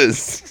Hill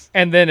is.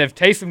 And then if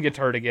Taysom gets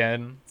hurt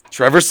again,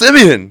 Trevor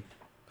Simeon.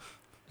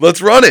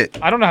 Let's run it.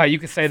 I don't know how you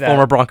could say that.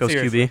 Former Broncos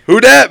Seriously. QB. Who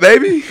dat,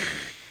 baby?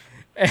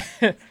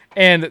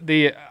 And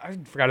I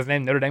forgot his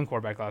name, Notre Dame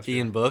quarterback last year.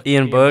 Ian Book.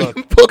 Ian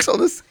Book. Books on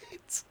the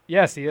Saints.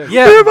 Yes, he is.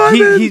 Where have I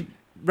Yeah, been? he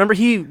remember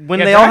when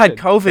got they all had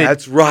drafted. COVID.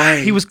 That's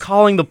right. He was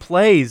calling the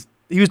plays.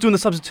 He was doing the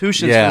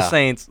substitutions for Yeah. the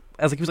Saints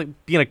as like he was like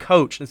being a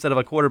coach instead of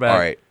a quarterback. All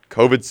right.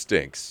 COVID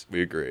stinks.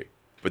 We agree.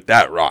 But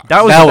that rocks.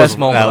 That was the best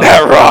moment.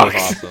 That was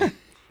rocks. awesome.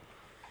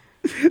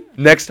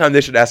 Next time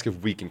they should ask if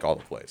we can call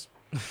the plays.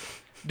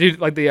 Dude,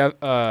 like the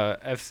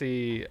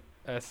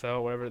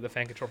FCSO, whatever, the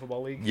Fan Control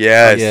Football League.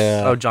 Yes.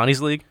 Yeah. Oh,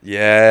 Johnny's League.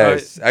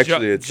 Yes. Jo-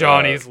 Actually, it's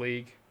Johnny's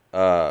League.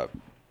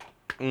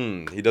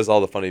 He does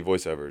all the funny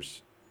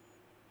voiceovers.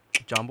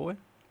 John Boy.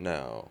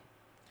 No,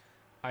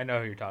 I know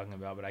who you're talking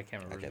about, but I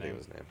can't I remember can't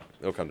his think name. of his name.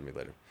 It'll come to me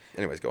later.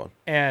 Anyways, go on.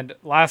 And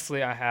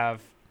lastly, I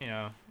have, I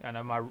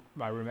know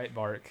my roommate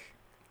Bark.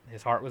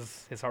 His heart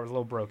was a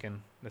little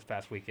broken this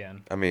past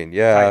weekend. I mean,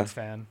 yeah. Titans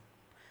fan,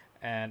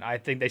 and I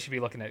think they should be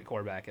looking at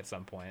quarterback at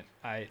some point.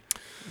 You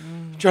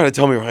trying to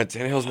tell me Ryan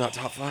Tannehill's not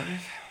top 5?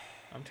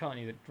 I'm telling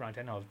you that Ryan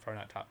Tannehill is probably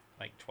not top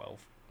like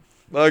 12.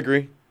 I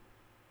agree.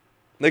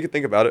 They could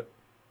think about it.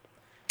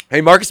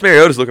 Hey, Marcus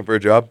Mariota's looking for a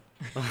job.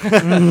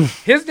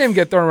 His name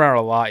get thrown around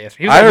a lot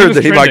yesterday. I heard was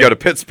that he might go to trending.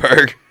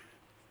 Pittsburgh.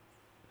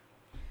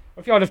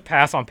 What if y'all just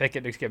pass on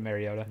Pickett to just get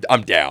Mariota?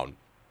 I'm down.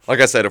 Like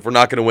I said, if we're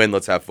not going to win,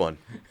 let's have fun.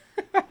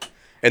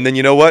 And then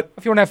you know what?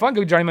 If you want to have fun,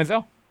 go Johnny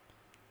Manziel.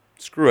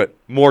 Screw it.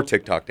 More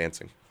TikTok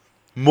dancing.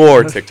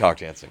 More TikTok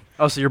dancing.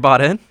 Oh, so you're bought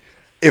in?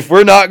 If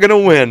we're not going to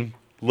win,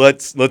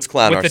 let's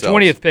clown With ourselves. the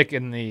 20th pick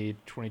in the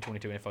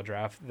 2022 NFL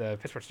Draft, the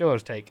Pittsburgh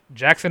Steelers take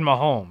Jackson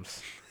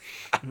Mahomes,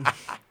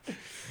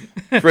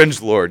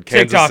 Fringe Lord,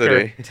 Kansas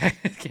City.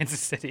 TikToker, Kansas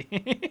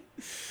City.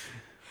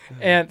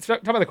 And so,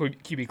 talk about the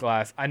QB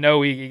class. I know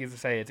we get to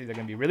say it's either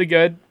going to be really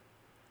good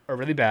or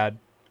really bad.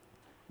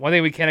 One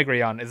thing we can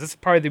agree on is this is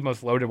probably the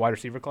most loaded wide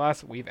receiver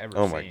class we've ever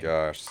Oh seen. my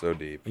gosh, so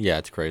deep. Yeah,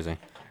 it's crazy.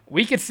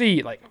 We could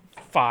see like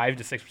 5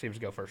 to 6 receivers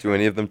go first. Do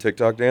any of them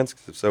TikTok dance?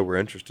 'Cause if so, we're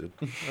interested.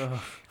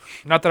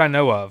 Not that I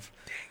know of.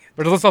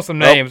 But let's off some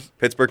Nope, names.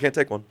 Pittsburgh can't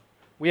take one.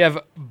 We have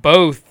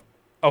both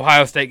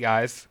Ohio State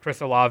guys, Chris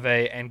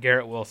Olave and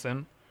Garrett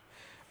Wilson.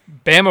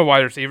 Bama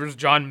wide receivers,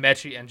 John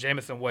Mechie and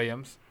Jamison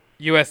Williams.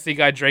 USC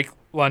guy, Drake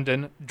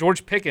London.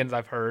 George Pickens,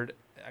 I've heard.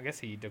 I guess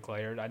he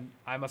declared.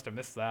 I must have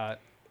missed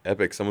that.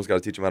 Epic. Someone's got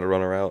to teach him how to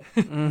run a route.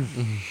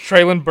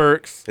 Traylon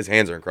Burks. His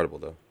hands are incredible,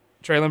 though.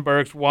 Traylon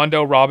Burks,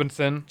 Wando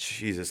Robinson,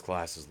 Jesus,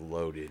 class is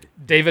loaded.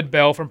 David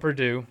Bell from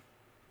Purdue,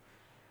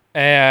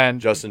 and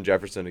Justin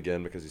Jefferson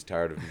again because he's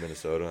tired of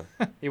Minnesota.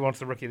 he wants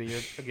the Rookie of the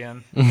Year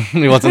again.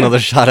 He wants another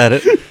shot at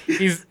it.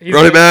 He's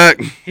Run it back.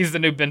 He's the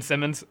new Ben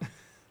Simmons.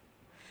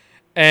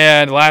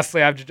 And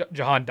lastly, I have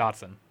Jahan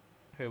Dotson,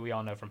 who we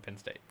all know from Penn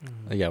State,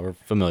 Yeah, we're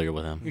familiar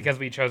with him. because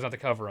we chose not to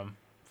cover him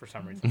for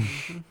some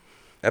reason.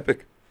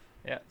 Epic.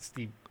 Yeah, it's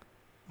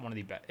one of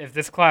the best. If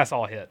this class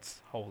all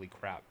hits, holy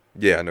crap.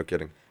 Yeah, no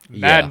kidding.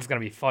 Madden's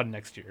gonna be fun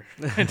next year.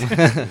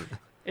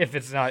 if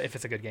it's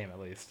a good game at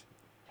least.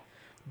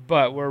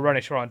 But we're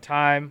running short on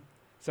time,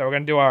 so we're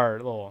gonna do our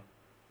little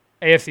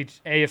AFC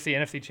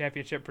NFC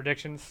Championship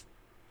predictions.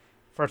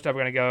 First up,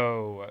 we're gonna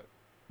go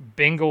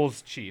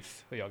Bengals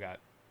Chiefs. Who y'all got?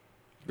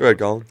 Go ahead,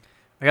 Colin.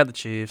 I got the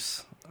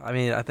Chiefs. I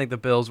mean, I think the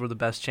Bills were the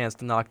best chance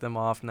to knock them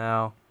off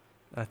now.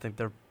 I think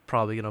they're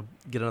probably going to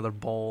get another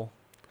bowl,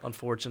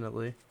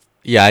 unfortunately.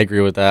 Yeah, I agree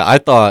with that. I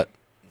thought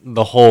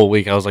the whole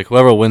week, I was like,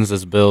 whoever wins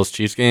this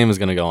Bills-Chiefs game is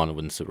going to go on to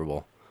win the Super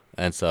Bowl.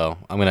 And so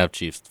I'm going to have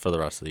Chiefs for the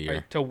rest of the year.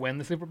 Right, to win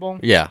the Super Bowl?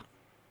 Yeah.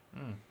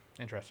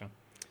 Interesting.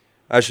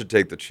 I should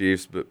take the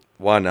Chiefs, but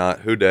why not?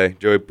 Who day?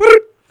 Joey.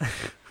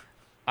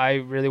 I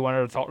really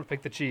wanted to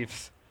pick the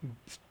Chiefs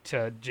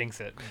to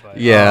jinx it, but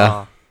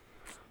Yeah.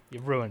 you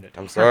ruined it.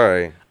 I'm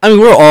sorry. I mean,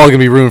 we're all going to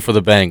be rooting for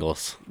the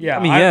Bengals. Yeah,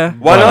 I mean, yeah.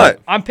 Why But- not?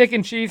 I'm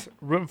picking Chiefs,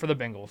 rooting for the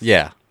Bengals.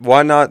 Yeah.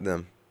 Why not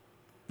them?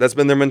 That's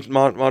been their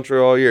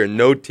mantra all year.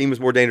 No team is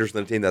more dangerous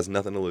than a team that has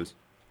nothing to lose.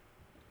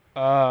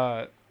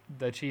 The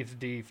Chiefs'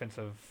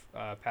 defensive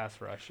pass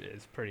rush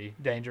is pretty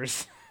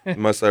dangerous.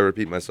 Must I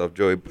repeat myself,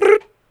 Joey?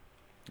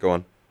 Go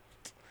on.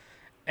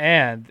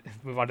 And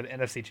move on to the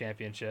NFC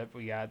Championship.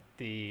 We got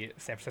the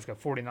San Francisco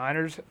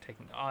 49ers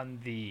taking on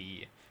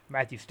the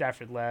Matthew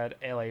Stafford-led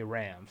LA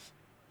Rams.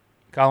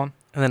 Colin?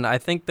 And then I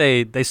think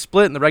they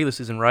split in the regular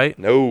season, right?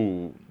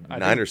 No, I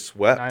Niners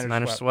swept.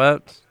 Niners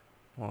swept.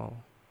 Well,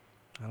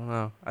 I don't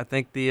know. I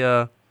think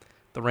the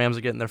Rams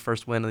are getting their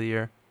first win of the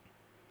year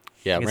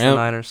Yeah, against the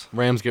Niners.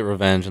 Rams get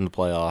revenge in the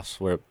playoffs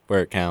where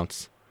it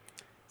counts.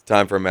 It's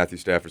time for a Matthew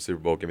Stafford Super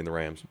Bowl. Give me the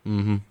Rams.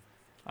 Mm-hmm.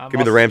 Give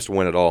me the Rams to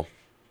win it all.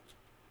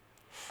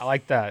 I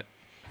like that.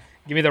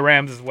 Give me the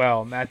Rams as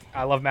well.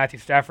 I love Matthew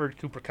Stafford.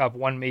 Cooper Kupp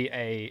won me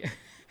a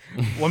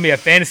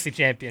fantasy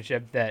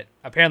championship that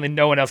apparently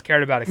no one else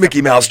cared about.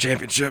 Mickey Mouse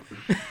Championship.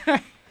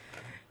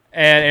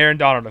 And Aaron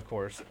Donald, of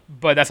course.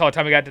 But that's all the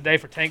time we got today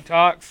for Tank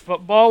Talks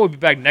Football. We'll be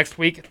back next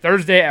week,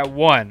 Thursday at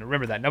 1.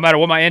 Remember that. No matter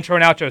what my intro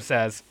and outro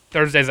says,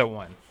 Thursdays at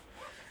 1.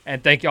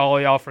 And thank all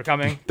y'all for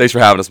coming. Thanks for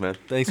having us, man.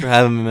 Thanks for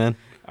having me, man.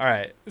 All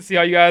right. See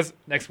all you guys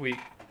next week.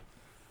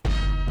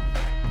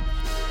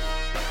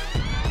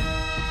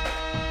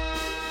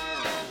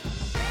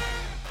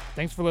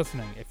 Thanks for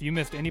listening. If you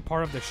missed any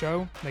part of the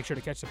show, make sure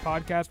to catch the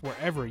podcast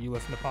wherever you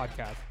listen to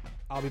podcasts.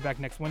 I'll be back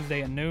next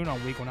Wednesday at noon on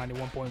Weagle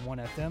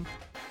 91.1 FM.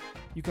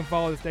 You can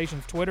follow the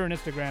station's Twitter and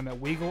Instagram at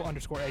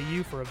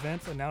Weagle_AU for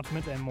events,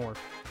 announcements, and more.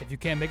 If you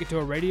can't make it to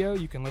a radio,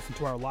 you can listen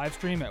to our live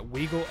stream at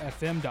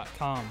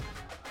WeagleFM.com.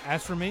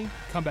 As for me,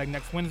 come back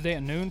next Wednesday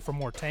at noon for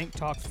more Tank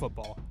Talks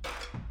Football.